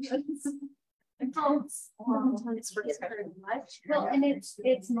schedule. Well, and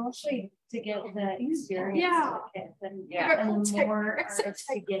it's mostly to get the experience. Yeah. And more artists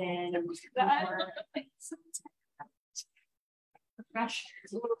to get in. And more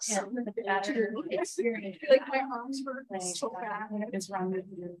professionals. The better experience. Like my arms were so bad. It's run with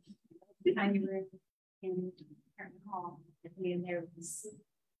the tiny room in Parent Hall. And there was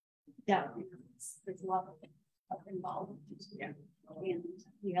there's a lot of involved. Yeah. And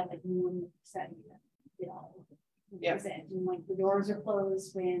you had like one set, you know, Yeah. and like the doors are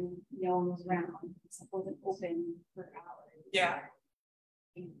closed when no one was around, stuff wasn't open for hours. Yeah.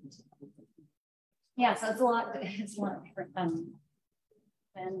 And, yeah, so it's a lot different than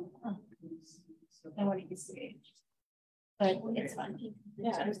what it used to be. But it's fun.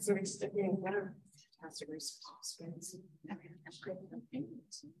 Yeah, it's sort of sticking. Fantastic resources.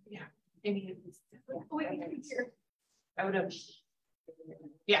 Yeah. Maybe I would have.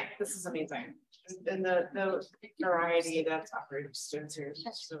 Yeah, this is amazing. And the variety that's offered to students here is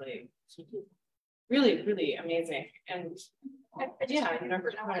just really, really amazing. And yeah, you know,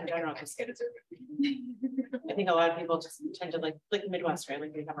 for town in general, just get it. I think a lot of people just tend to like Midwest, right?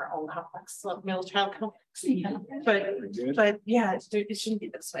 Like we have our own complex, middle child complex. Yeah. But yeah, it shouldn't be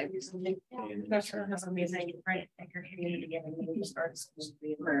this way. That's amazing, right? Like your community and arts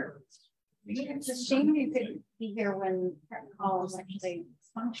where It's a shame you couldn't be here when all was actually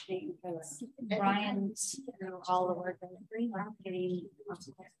functioning, because Brian's, all the work and getting.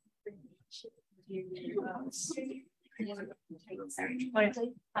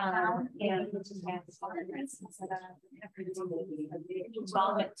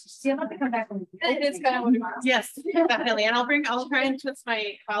 Yes, definitely. And I'll try and twist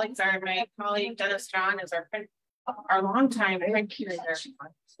my colleagues are. My colleague Dennis John is our longtime print curator.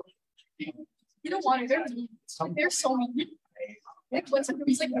 You don't want to, they're so mean. Like, what's it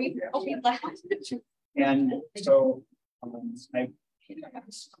was like, we laughed. And so, I.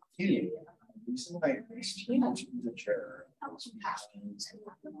 The chair. Oh,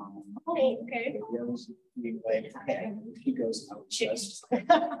 okay. He goes out.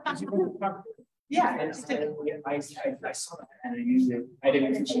 Yeah, I saw that and I used it. I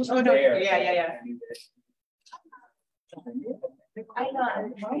didn't. Oh, no, yeah.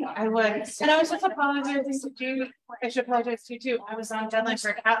 I would, and I was just apologizing to you. I should apologize to you too. I was on deadline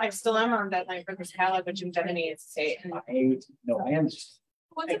for I still am on deadline for this Cal, which in Gemini is state. No, I am.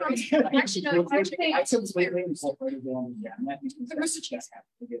 What's it on? Actually, no, I completely incorporated it on the internet. It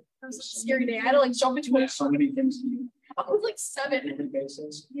was a scary day. I had to like jump into it. So many things to do. I was like 7. Daily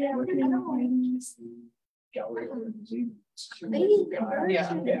basis. Yeah, Working I know. on gallery or museum.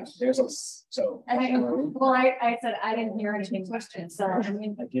 Yeah. There's a so. Well, I said I didn't hear anything question. So I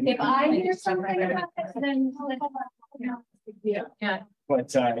mean, if I hear something about it, then Yeah. But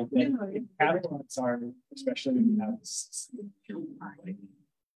the catalogs are, especially when you have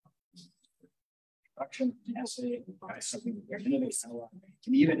production essay, something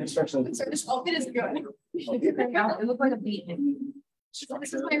and even especially it is good. It looked like a beat. So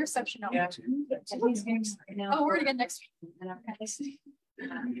this is my reception note. Yeah. He's getting right now. Oh, we're gonna get next week. And I'm kind of see.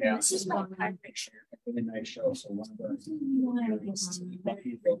 Yeah, This is my picture. really nice show. So one of the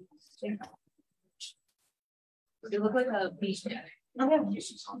You look like a beach.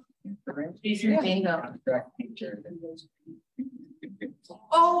 bingo.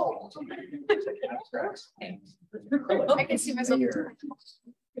 Oh. I can see myself.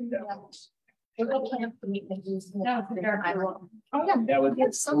 Oh, yeah. That was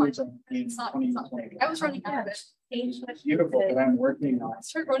It's so much. in It's not, 2020. I was running out of it. It's beautiful, but I'm working on. I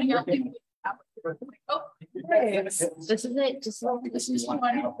started running out. Oh, hey, this is it. Just like This is one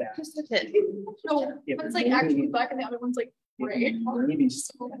out that. just a bit. No, one's like actually black and the other one's like gray. Maybe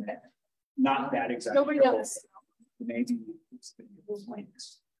not that exact. Nobody knows. Maybe it's the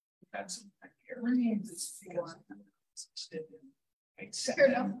links. That's Fair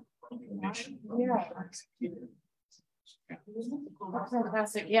enough. That's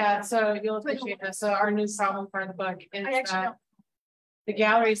fantastic. Yeah, so you'll appreciate this. So our new problem for the book is that the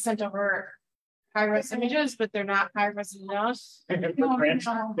gallery sent over high-res images, but they're not high-res enough. They're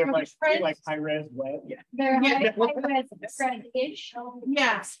like high res web. Yeah. They're Yeah. ish.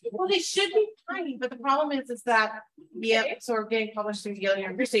 Yes, well, they should be tiny, but the problem is that, so we're getting published through Yale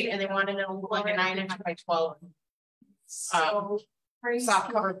University and they wanted to know like a 9.5 by 12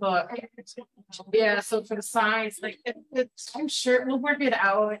 soft cover book. Yeah, so for the size, like I'm sure we'll work it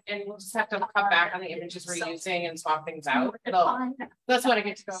out and we'll just have to cut back on the images we're using and swap things out. That's what I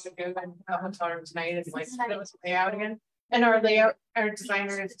get to go and do in the hotel room tonight is like those layout again. And our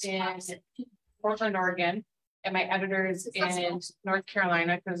designer is in Portland, Oregon, and my editor is in North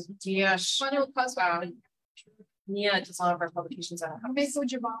Carolina because Nia does a lot of our publications out. How big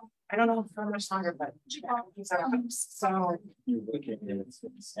would your mom? I don't know for much longer, but so You're looking at it.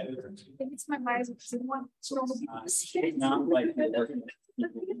 I think it's my eyes. Not like.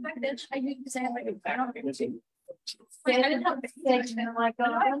 Back then, I used to say like I don't know. I didn't have to say, like,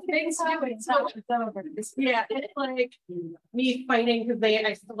 yeah, it's like me fighting because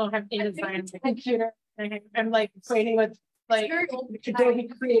I still don't have InDesign on the computer. I'm like fighting with like Adobe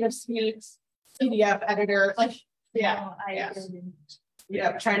Creative Suite PDF editor, like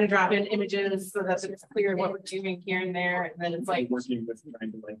trying to drop in images so that it's clear what we're doing here and there, and then it's like working with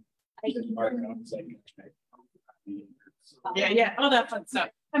trying to like markups like. all that fun stuff.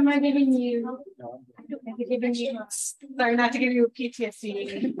 Am I giving you? Sorry, not to give you a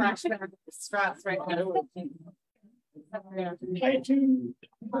PTSD flashback stress right now. I do.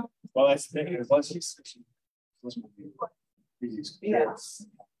 Well, that's the thing. It was Yes.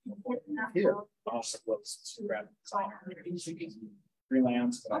 Here also was graphic designer,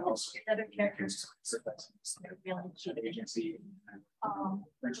 freelance, but I also agency.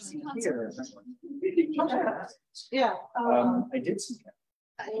 Yeah. I did some.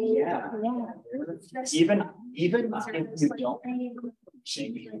 Yeah. Even if you don't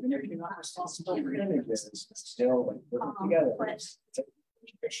change, if you're not responsible for images, it's still like working together.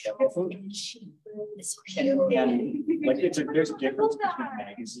 And like there's a difference between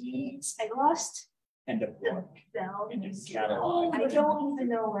magazines I lost and a book Bell. and a catalog. I don't even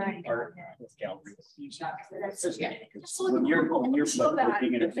know where I got Art it. with gallery music. That's yeah. Because when you're like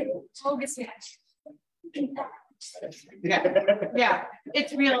looking at a film. Focus match. Yeah,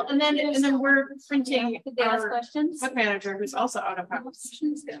 it's real. And then we're printing Did they ask our questions? book manager, who's also out of house,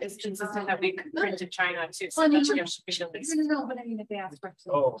 is insistent that we print to China too. So Well, I mean, that's, you know, should be No, but I mean, if they ask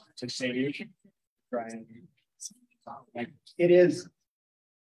questions. Oh, to save you. Brian. Like, it is.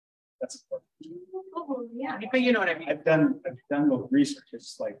 That's important. Oh, yeah. but you know what I mean. I've done the research.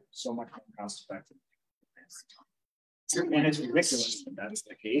 It's like so much more cost effective. And it's ridiculous that that's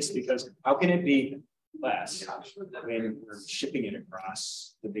the case, because how can it be less when we're shipping it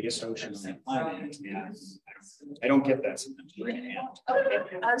across the biggest ocean on the planet? And I don't get that sometimes. Okay,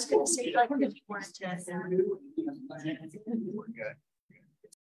 I was gonna say, like, if you wanted to. We're good.